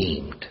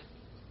redeemed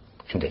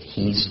and that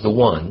He's the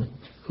one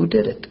who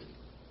did it.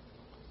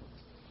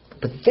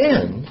 But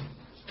then,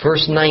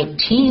 verse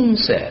 19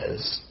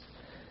 says,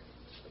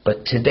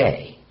 "But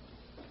today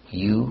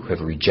you have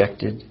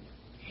rejected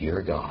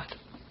your God."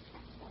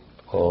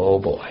 Oh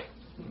boy.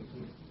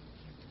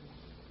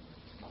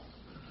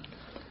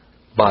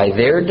 By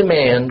their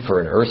demand for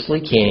an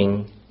earthly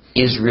king,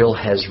 Israel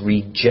has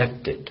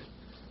rejected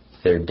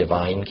their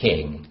divine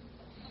king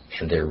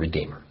and their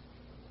Redeemer.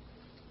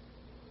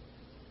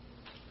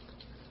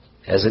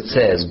 As it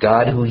says,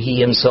 God, who He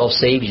Himself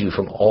saves you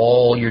from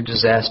all your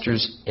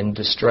disasters and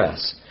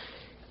distress,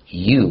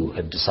 you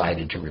have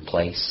decided to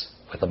replace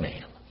with a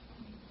man.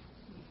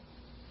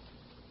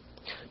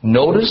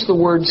 Notice the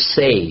word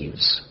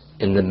saves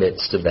in the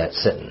midst of that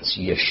sentence,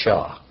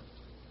 Yeshua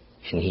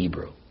in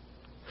Hebrew.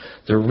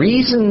 The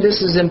reason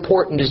this is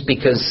important is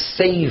because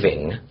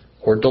saving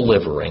or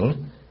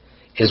delivering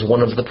is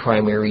one of the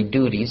primary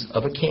duties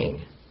of a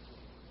king,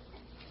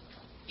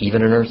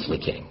 even an earthly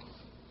king.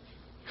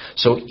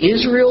 So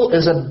Israel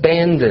is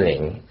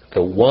abandoning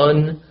the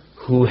one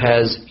who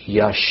has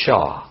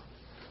Yeshua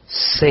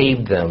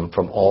saved them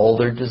from all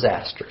their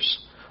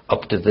disasters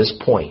up to this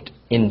point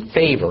in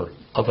favor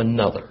of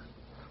another,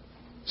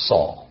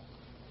 Saul,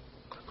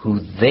 who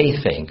they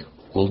think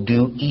will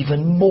do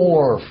even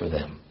more for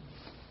them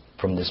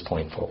from this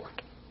point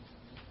forward.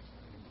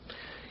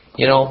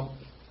 You know,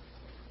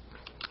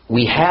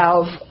 we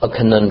have a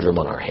conundrum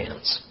on our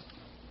hands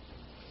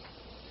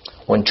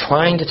when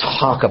trying to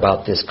talk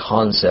about this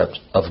concept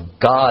of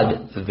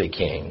God the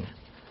King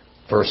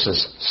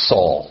versus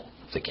Saul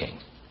the King.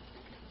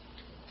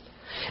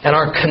 And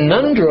our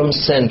conundrum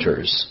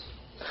centers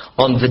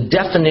on the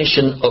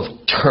definition of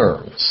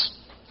terms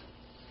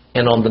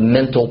and on the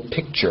mental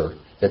picture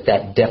that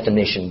that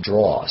definition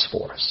draws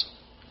for us.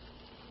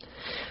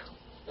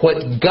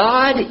 What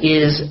God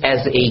is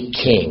as a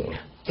king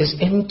is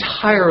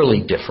entirely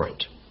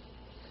different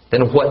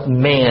than what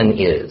man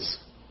is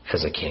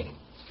as a king.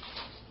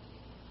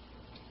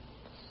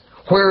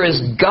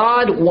 Whereas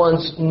God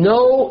wants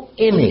no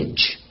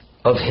image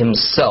of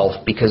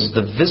Himself because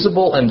the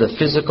visible and the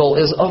physical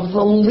is of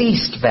the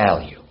least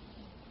value.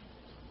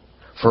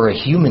 For a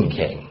human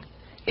king,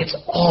 it's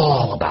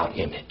all about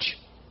image.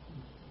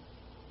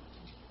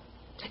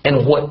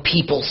 And what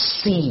people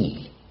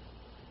see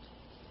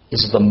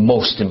is the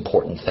most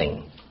important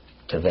thing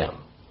to them.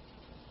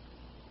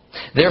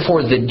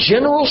 Therefore, the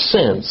general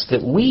sense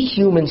that we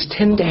humans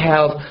tend to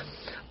have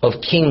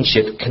of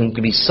kingship can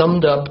be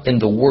summed up in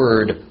the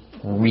word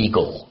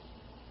regal.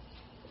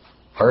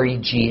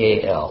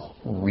 R-E-G-A-L,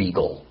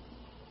 regal.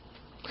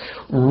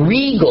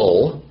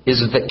 Regal is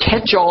the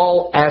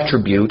catch-all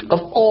attribute of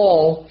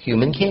all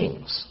human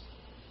kings.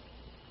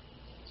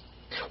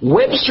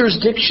 Webster's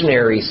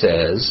dictionary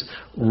says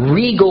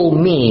regal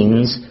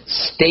means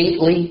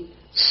stately,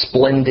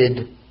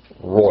 splendid,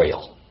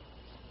 royal.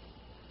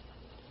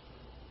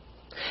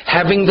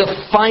 Having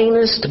the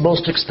finest,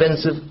 most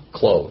expensive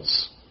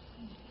clothes.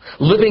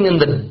 Living in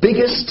the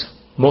biggest,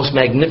 most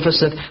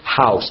magnificent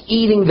house.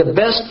 Eating the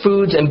best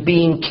foods and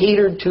being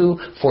catered to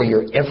for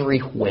your every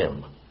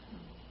whim.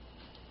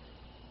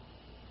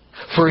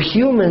 For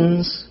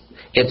humans,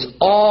 it's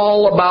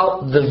all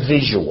about the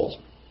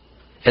visual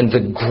and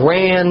the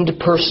grand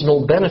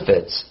personal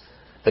benefits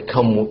that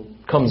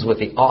comes with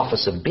the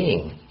office of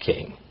being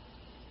king.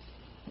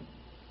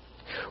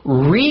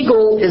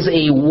 Regal is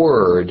a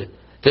word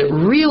that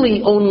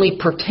really only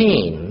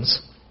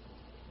pertains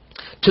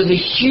to the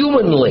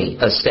humanly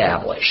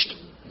established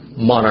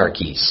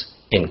monarchies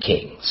and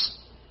kings.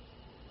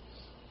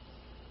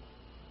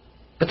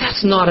 But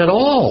that's not at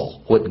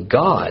all what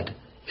God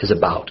is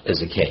about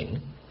as a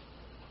king,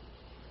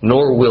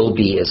 nor will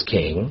be as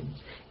king.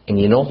 And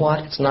you know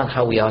what? It's not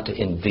how we ought to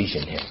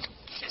envision him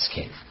as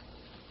king.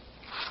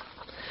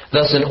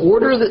 Thus, in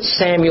order that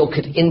Samuel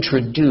could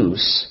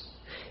introduce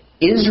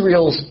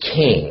Israel's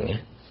king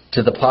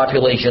to the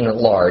population at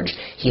large,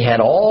 he had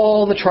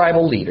all the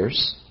tribal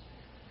leaders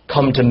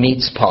come to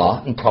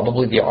Mitzpah, and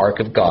probably the Ark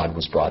of God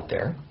was brought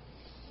there.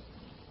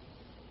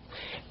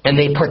 And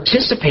they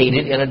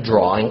participated in a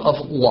drawing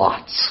of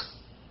lots.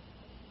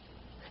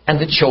 And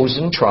the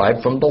chosen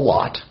tribe from the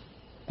lot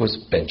was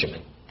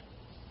Benjamin.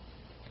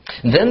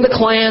 Then the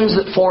clans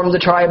that formed the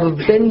tribe of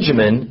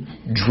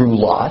Benjamin drew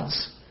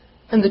lots,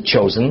 and the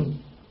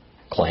chosen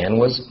clan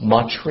was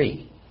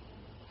Matri.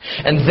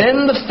 And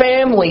then the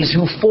families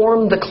who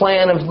formed the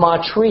clan of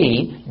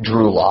Matri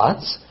drew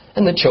lots,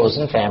 and the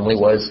chosen family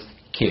was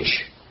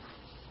Kish.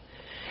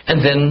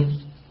 And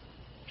then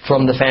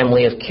from the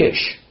family of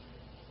Kish,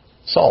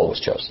 Saul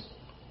was chosen.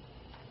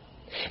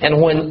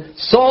 And when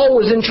Saul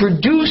was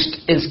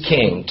introduced as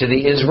king to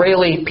the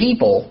Israeli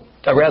people,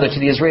 or rather to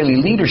the Israeli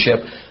leadership,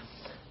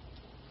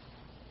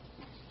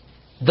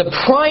 the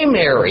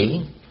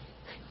primary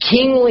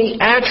kingly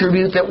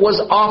attribute that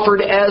was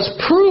offered as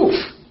proof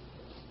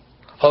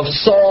of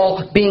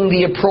Saul being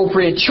the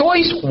appropriate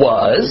choice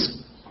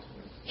was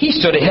he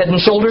stood a head and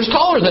shoulders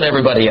taller than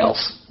everybody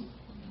else.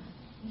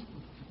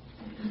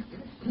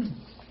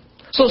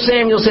 So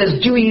Samuel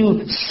says, do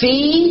you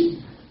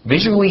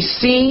visually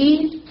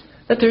see,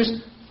 that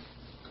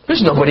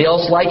there's nobody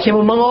else like him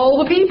among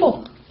all the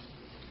people?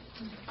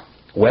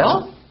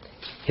 Well,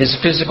 his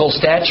physical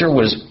stature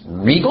was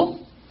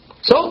regal,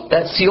 so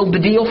that sealed the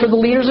deal for the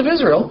leaders of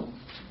Israel.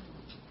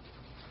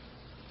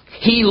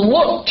 He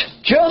looked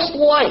just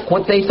like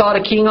what they thought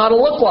a king ought to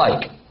look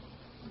like,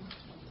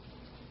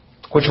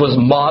 which was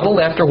modeled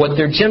after what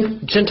their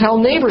Gentile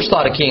neighbors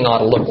thought a king ought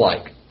to look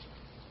like.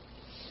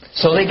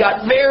 So they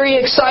got very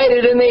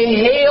excited and they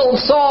hailed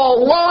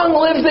Saul, "Long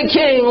live the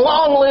king!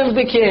 Long live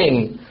the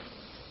king!"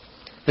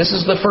 This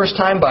is the first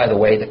time, by the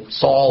way, that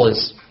Saul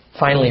is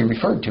finally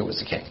referred to as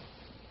a king.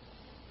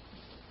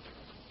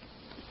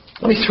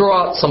 Let me throw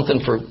out something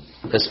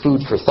as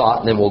food for thought,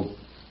 and then we'll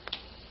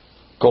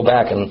go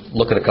back and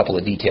look at a couple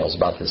of details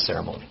about this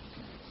ceremony.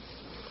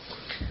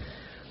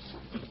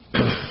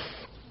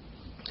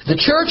 The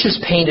church has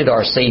painted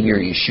our Savior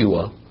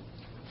Yeshua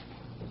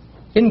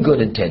in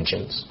good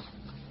intentions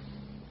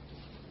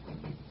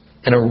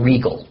in a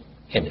regal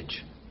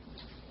image.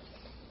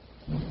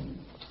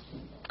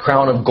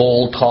 Crown of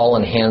gold, tall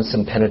and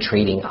handsome,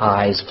 penetrating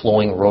eyes,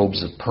 flowing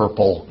robes of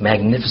purple,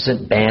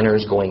 magnificent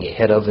banners going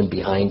ahead of and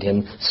behind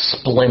him,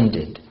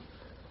 splendid,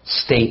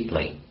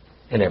 stately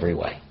in every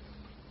way.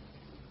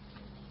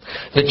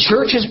 The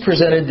church has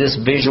presented this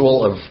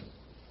visual of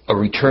a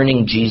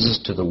returning Jesus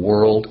to the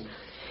world,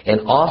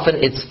 and often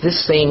it's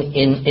this same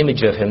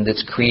image of him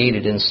that's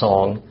created in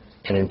song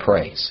and in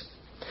praise.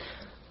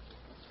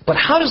 But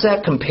how does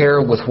that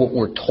compare with what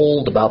we're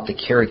told about the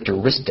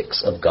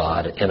characteristics of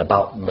God and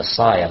about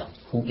Messiah,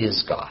 who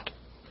is God?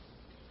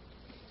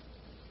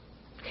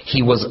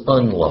 He was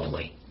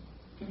unlovely,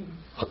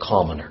 a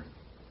commoner.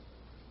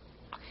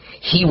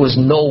 He was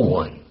no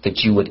one that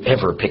you would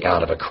ever pick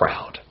out of a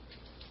crowd.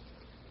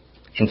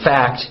 In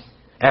fact,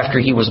 after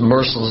he was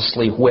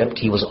mercilessly whipped,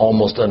 he was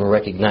almost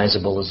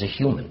unrecognizable as a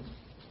human.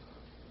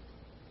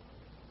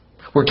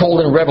 We're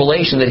told in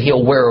Revelation that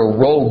he'll wear a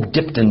robe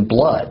dipped in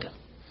blood.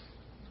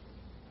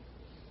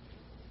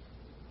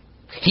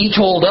 He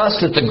told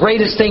us that the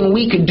greatest thing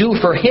we could do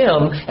for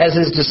him as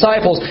his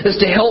disciples is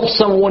to help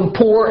someone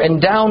poor and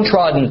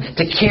downtrodden,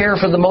 to care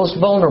for the most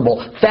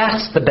vulnerable.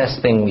 That's the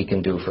best thing we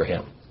can do for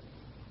him.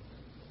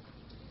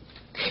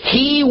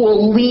 He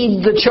will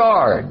lead the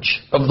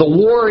charge of the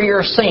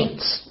warrior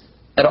saints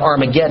at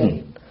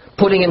Armageddon,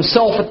 putting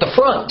himself at the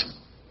front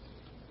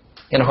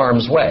in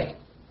harm's way.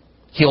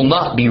 He'll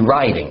not be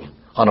riding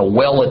on a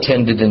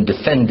well-attended and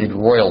defended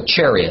royal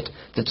chariot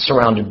that's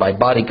surrounded by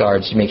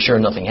bodyguards to make sure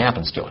nothing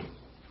happens to him.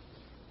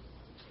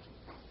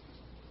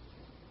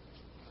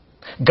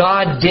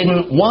 God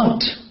didn't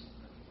want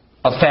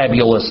a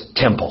fabulous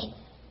temple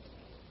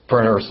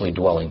for an earthly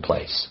dwelling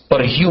place,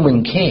 but a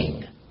human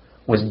king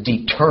was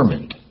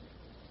determined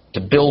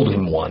to build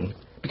him one,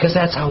 because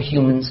that's how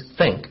humans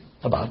think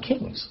about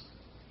kings.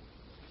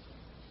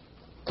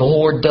 The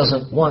Lord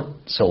doesn't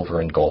want silver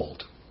and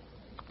gold.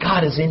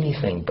 God is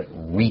anything but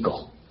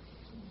regal.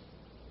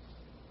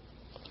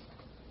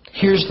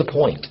 Here's the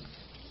point.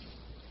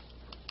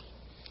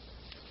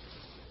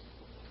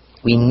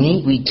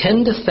 We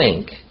tend to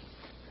think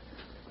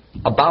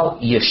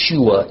about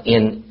Yeshua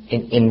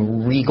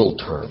in regal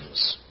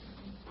terms,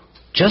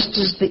 just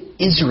as the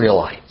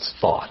Israelites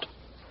thought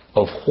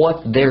of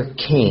what their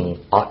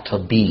king ought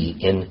to be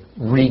in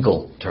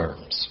regal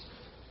terms.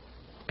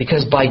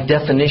 Because by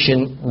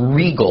definition,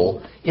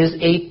 regal is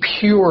a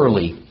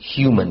purely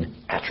human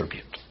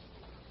attribute.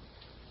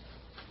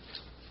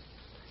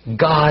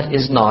 God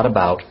is not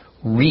about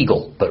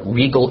regal, but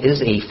regal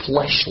is a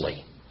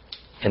fleshly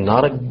and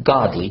not a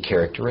godly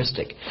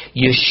characteristic.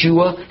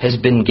 Yeshua has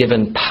been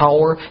given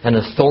power and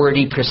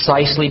authority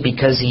precisely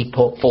because he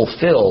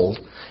fulfilled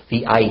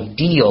the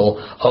ideal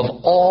of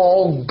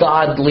all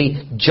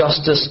godly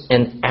justice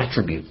and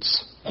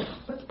attributes,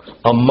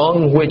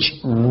 among which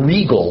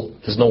regal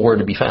is nowhere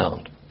to be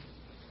found.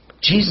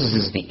 Jesus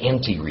is the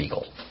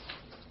anti-regal.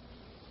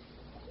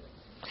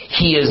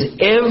 He is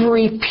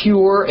every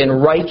pure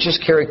and righteous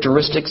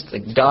characteristics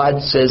that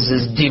God says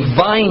is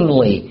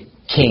divinely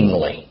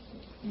kingly.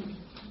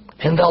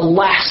 And the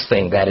last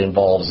thing that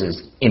involves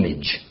is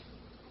image.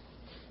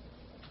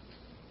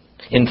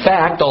 In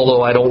fact,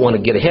 although I don't want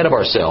to get ahead of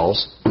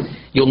ourselves,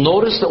 you'll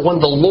notice that when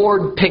the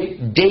Lord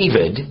picked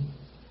David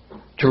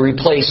to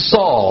replace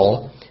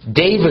Saul,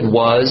 David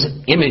was,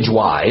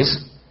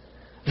 image-wise,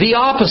 the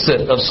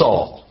opposite of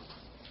Saul.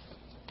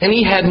 And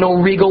he had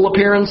no regal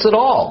appearance at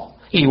all.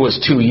 He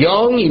was too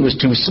young, he was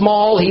too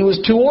small, he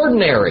was too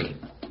ordinary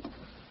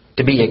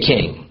to be a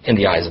king in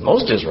the eyes of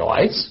most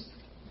Israelites.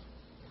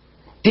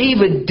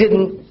 David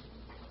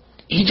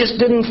just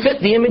didn't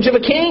fit the image of a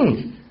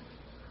king.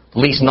 At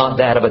least not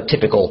that of a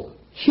typical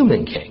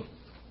human king.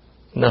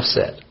 Enough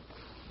said.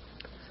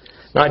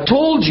 Now I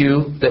told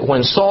you that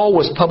when Saul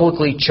was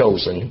publicly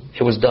chosen,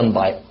 it was done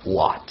by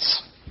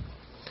lots.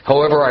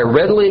 However, I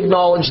readily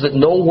acknowledge that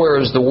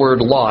nowhere is the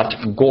word lot,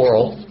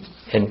 gorel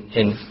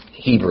in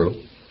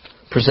Hebrew,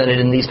 presented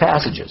in these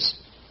passages.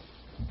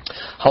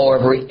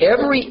 However,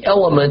 every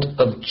element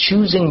of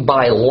choosing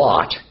by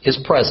lot is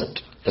present,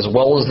 as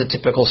well as the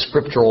typical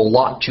scriptural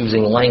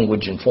lot-choosing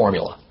language and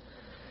formula.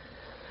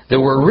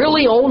 There were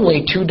really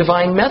only two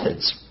divine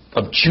methods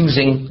of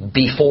choosing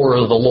before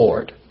the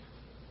Lord,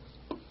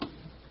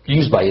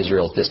 used by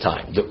Israel at this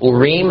time. The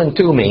Urim and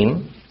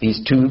Thummim,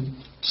 these two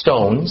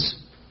stones,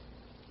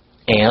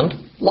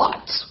 and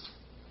lots.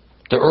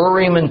 The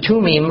Urim and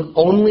Thummim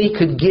only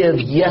could give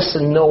yes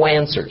and no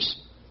answers.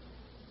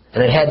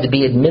 And it had to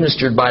be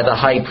administered by the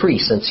high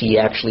priest, since he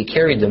actually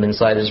carried them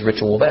inside his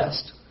ritual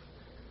vest.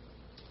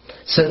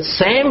 Since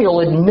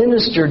Samuel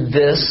administered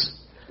this,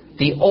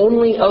 the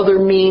only other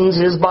means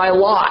is by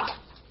lot.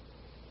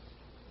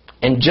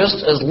 And just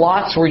as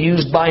lots were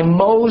used by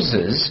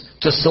Moses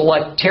to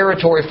select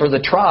territory for the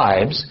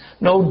tribes,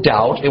 no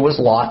doubt it was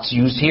lots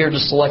used here to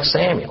select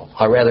Samuel,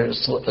 or rather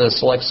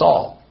select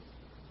Saul.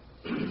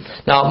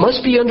 Now it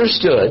must be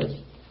understood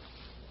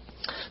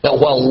that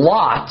while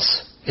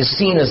lots is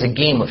seen as a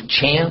game of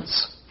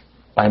chance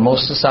by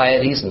most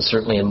societies, and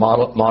certainly in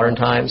modern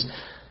times,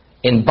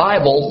 in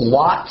Bible,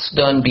 lots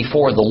done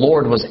before the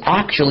Lord was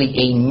actually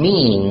a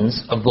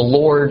means of the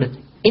Lord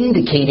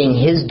indicating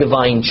His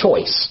divine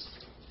choice.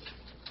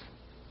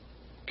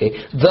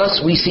 Okay?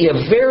 Thus, we see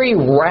a very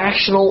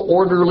rational,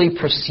 orderly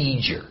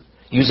procedure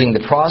using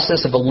the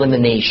process of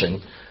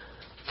elimination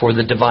for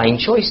the divine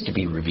choice to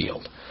be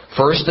revealed.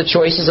 First, the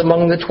choice is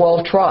among the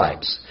 12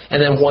 tribes.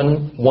 And then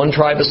one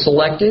tribe is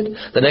selected.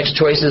 The next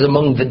choice is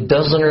among the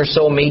dozen or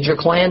so major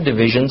clan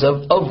divisions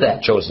of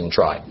that chosen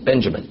tribe,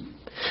 Benjamin.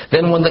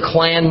 Then when the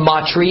clan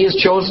Matri is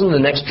chosen, the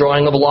next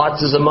drawing of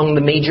lots is among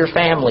the major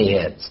family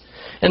heads.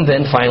 And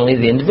then finally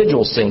the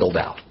individual singled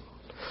out.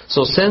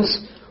 So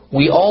since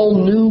we all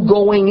knew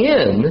going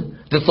in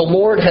that the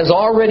Lord has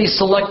already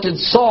selected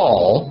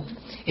Saul,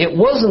 it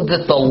wasn't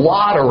that the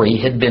lottery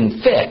had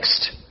been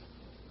fixed.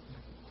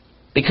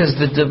 Because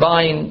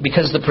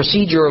the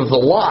procedure of the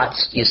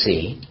lots, you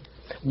see,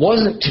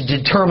 wasn't to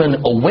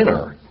determine a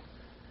winner.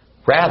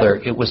 Rather,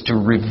 it was to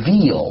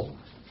reveal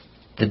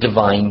the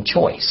divine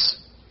choice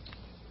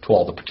to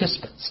all the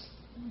participants.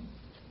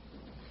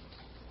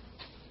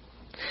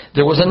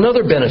 There was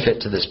another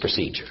benefit to this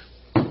procedure.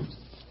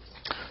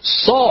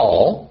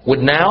 Saul would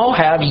now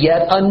have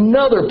yet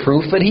another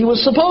proof that he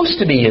was supposed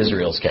to be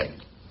Israel's king.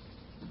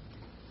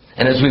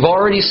 And as we've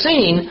already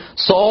seen,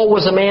 Saul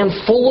was a man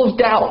full of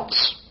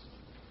doubts.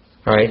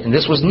 All right, and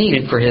this was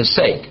needed for his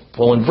sake.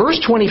 Well, in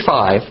verse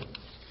 25,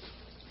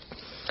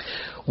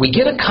 we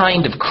get a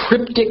kind of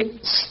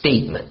cryptic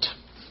statement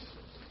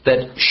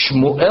that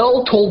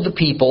Shmuel told the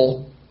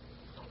people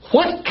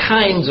what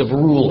kinds of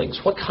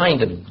rulings, what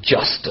kind of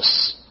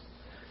justice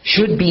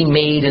should be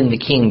made in the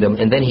kingdom,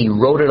 and then he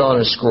wrote it on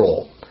a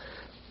scroll.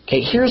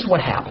 Okay, here's what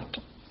happened.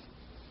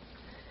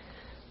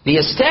 The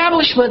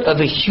establishment of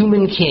a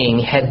human king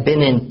had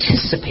been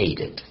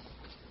anticipated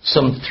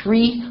some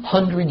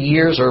 300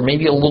 years or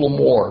maybe a little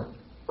more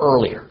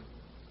earlier.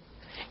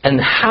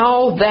 And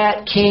how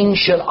that king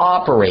should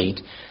operate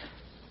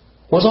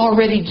was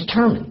already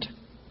determined.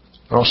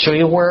 And I'll show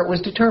you where it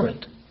was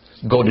determined.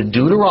 Go to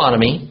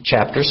Deuteronomy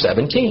chapter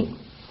 17.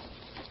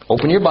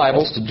 Open your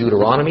Bibles to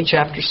Deuteronomy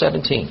chapter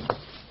 17.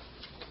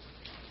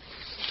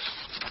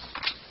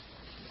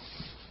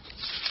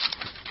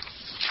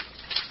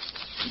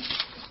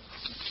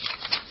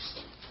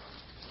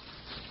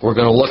 We're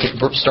going to look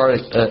at start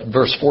at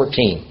verse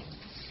 14.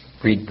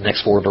 Read the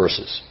next four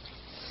verses.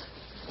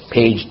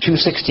 Page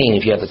 216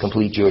 if you have the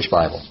complete Jewish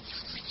Bible.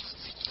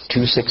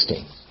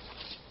 216.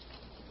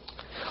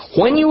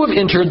 When you have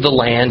entered the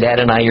land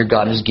Adonai your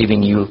God is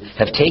giving you,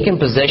 have taken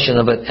possession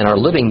of it, and are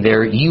living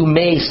there, you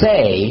may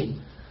say,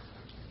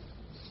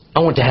 I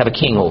want to have a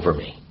king over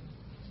me,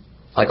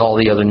 like all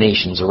the other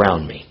nations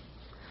around me.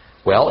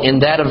 Well, in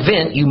that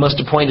event, you must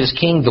appoint as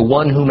king the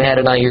one whom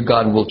Adonai your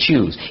God will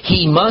choose.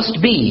 He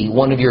must be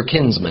one of your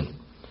kinsmen,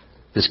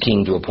 this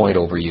king to appoint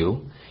over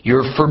you.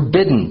 You're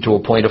forbidden to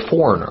appoint a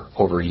foreigner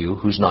over you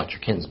who's not your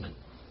kinsman.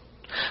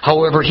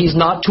 However, he's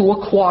not to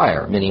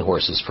acquire many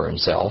horses for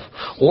himself,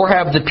 or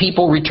have the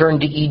people return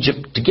to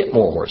Egypt to get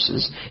more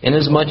horses,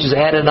 inasmuch as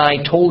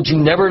Adonai told you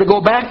never to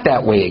go back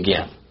that way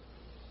again.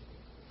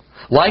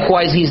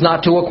 Likewise, he's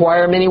not to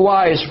acquire many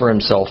wives for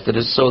himself,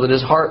 so that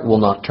his heart will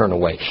not turn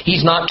away.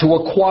 He's not to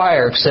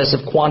acquire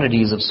excessive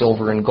quantities of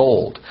silver and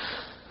gold.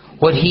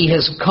 When he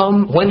has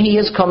come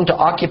to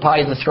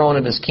occupy the throne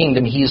of his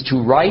kingdom, he is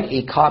to write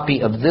a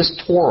copy of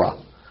this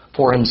Torah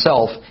for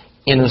himself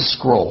in a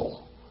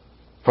scroll,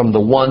 from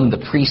the one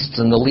the priests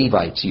and the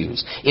Levites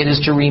use. It is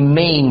to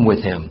remain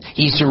with him.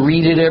 He's to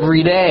read it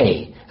every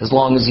day, as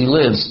long as he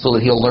lives, so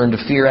that he'll learn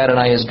to fear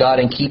Adonai his God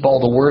and keep all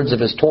the words of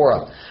his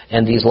Torah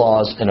and these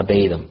laws and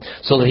obey them,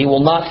 so that he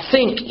will not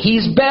think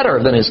he's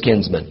better than his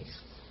kinsmen,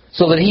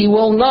 so that he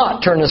will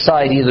not turn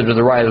aside either to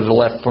the right or the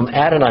left from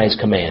Adonai's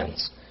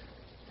commands.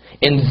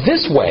 In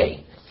this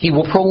way, he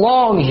will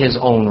prolong his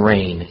own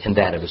reign and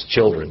that of his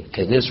children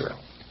in Israel.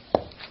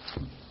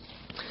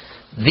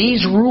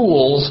 These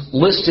rules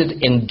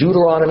listed in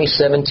Deuteronomy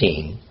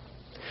 17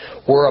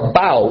 were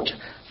about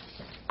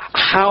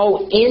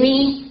how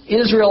any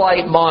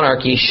Israelite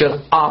monarchy should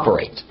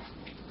operate.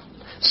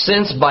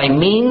 Since by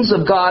means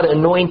of God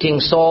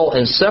anointing Saul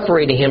and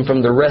separating him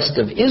from the rest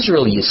of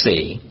Israel, you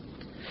see,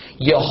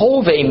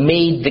 Jehovah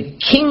made the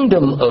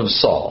kingdom of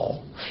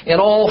Saul and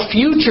all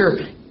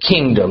future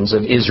kingdoms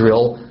of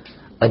Israel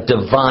a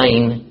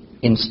divine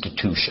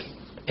institution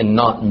and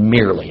not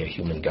merely a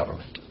human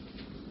government.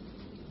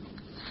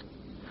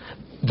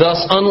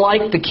 Thus,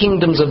 unlike the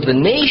kingdoms of the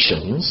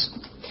nations,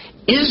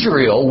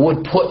 Israel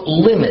would put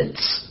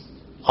limits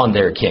on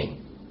their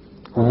king,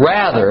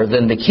 rather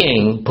than the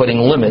king putting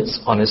limits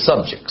on his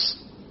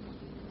subjects.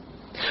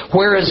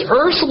 Whereas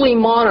earthly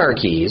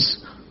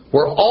monarchies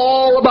were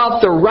all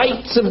about the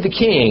rights of the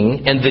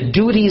king and the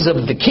duties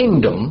of the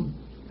kingdom,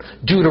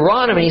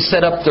 Deuteronomy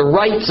set up the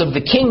rights of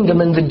the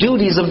kingdom and the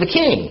duties of the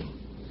king.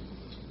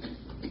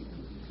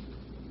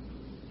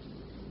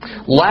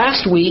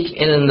 Last week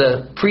and in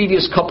the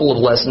previous couple of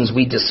lessons,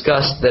 we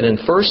discussed that in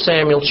 1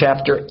 Samuel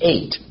chapter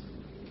 8,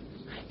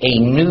 a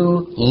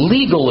new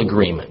legal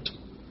agreement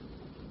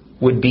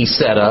would be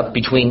set up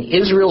between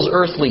Israel's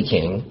earthly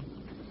king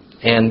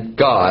and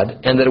God,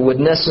 and that it would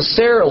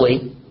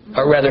necessarily,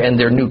 and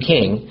their new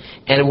king,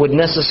 and it would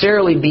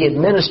necessarily be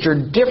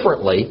administered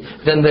differently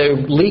than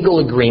the legal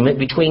agreement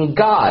between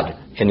God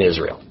and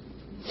Israel.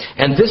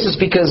 And this is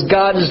because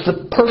God is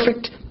the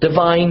perfect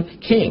divine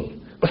king.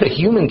 But a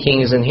human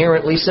king is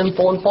inherently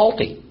sinful and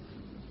faulty.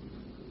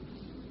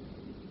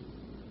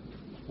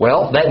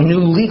 Well, that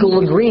new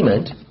legal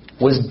agreement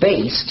was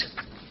based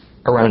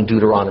around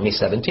Deuteronomy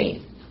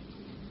 17.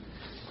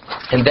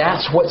 And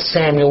that's what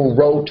Samuel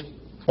wrote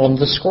on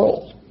the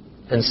scroll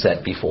and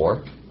set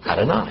before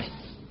Adonai.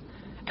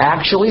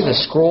 Actually, the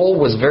scroll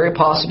was very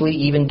possibly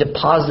even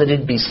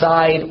deposited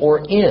beside or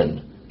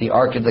in the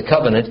Ark of the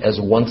Covenant, as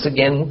once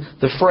again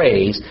the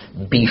phrase,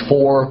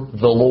 before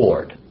the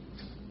Lord,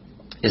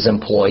 is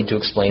employed to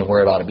explain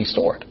where it ought to be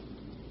stored.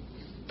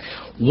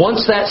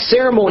 Once that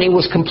ceremony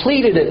was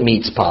completed at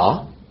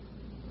Mitzpah,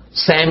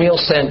 Samuel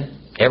sent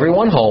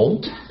everyone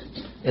home,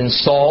 and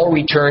Saul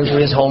returned to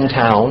his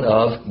hometown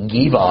of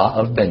Giv'ah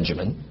of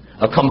Benjamin,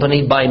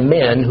 accompanied by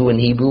men who in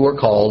Hebrew are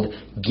called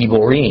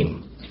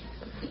Giborim.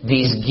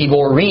 These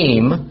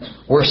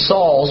Giborim were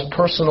Saul's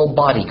personal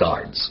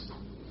bodyguards,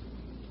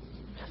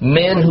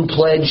 men who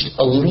pledged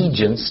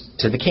allegiance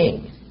to the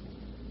king.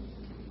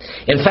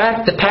 In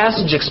fact, the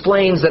passage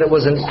explains that it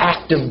was an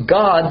act of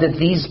God that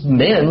these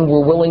men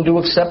were willing to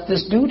accept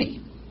this duty.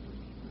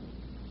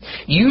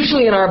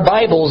 Usually in our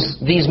Bibles,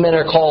 these men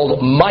are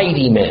called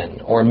mighty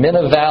men or men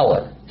of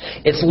valor.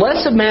 It's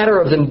less a matter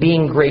of them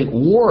being great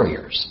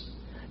warriors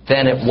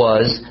than it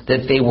was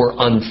that they were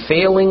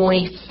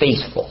unfailingly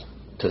faithful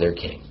to their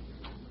king.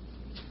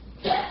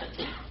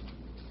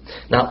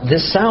 Now,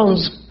 this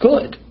sounds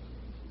good,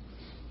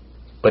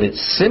 but it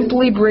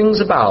simply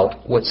brings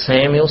about what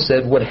Samuel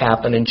said would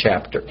happen in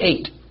chapter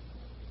 8.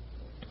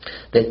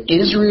 That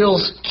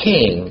Israel's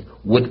king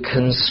would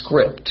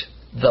conscript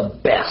the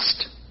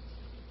best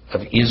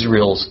of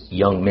Israel's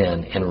young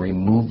men and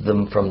remove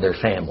them from their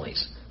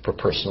families for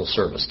personal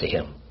service to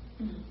him.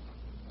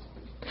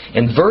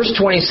 In verse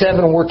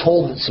 27, we're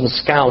told that some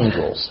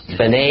scoundrels,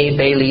 Bnei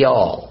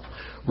Belial,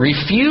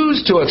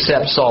 refused to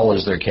accept Saul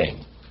as their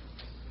king.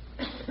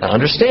 Now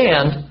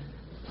understand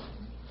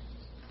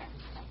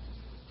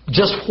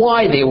just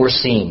why they were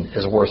seen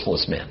as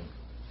worthless men.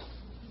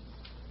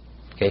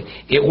 Okay?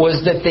 It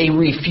was that they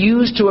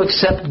refused to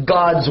accept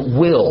God's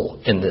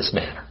will in this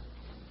matter.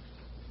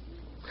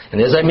 And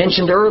as I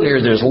mentioned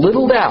earlier, there's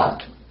little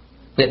doubt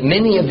that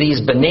many of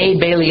these B'nai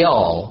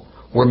Belial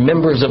were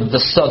members of the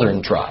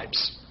southern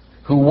tribes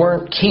who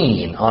weren't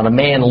keen on a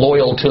man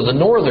loyal to the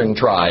northern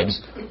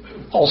tribes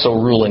also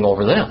ruling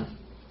over them.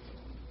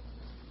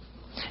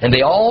 And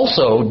they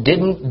also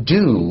didn't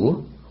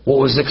do what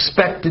was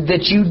expected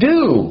that you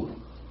do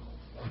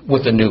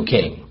with a new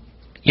king.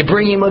 You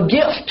bring him a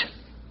gift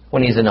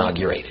when he's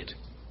inaugurated.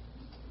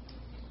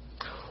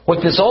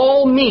 What this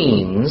all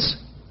means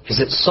is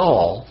that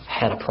Saul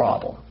had a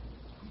problem,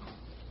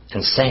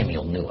 and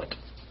Samuel knew it.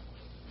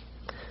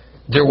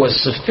 There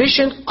was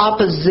sufficient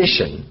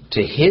opposition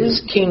to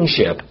his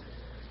kingship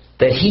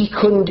that he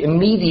couldn't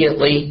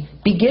immediately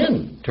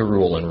begin to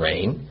rule and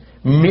reign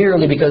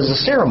merely because the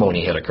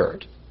ceremony had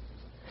occurred.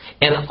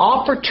 An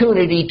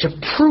opportunity to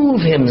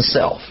prove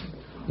himself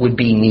would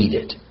be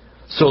needed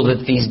so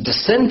that these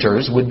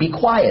dissenters would be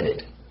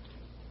quieted.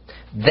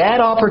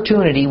 That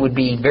opportunity would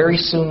be very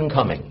soon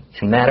coming.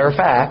 As a matter of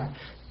fact,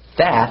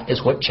 that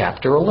is what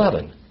chapter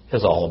 11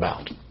 is all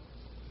about.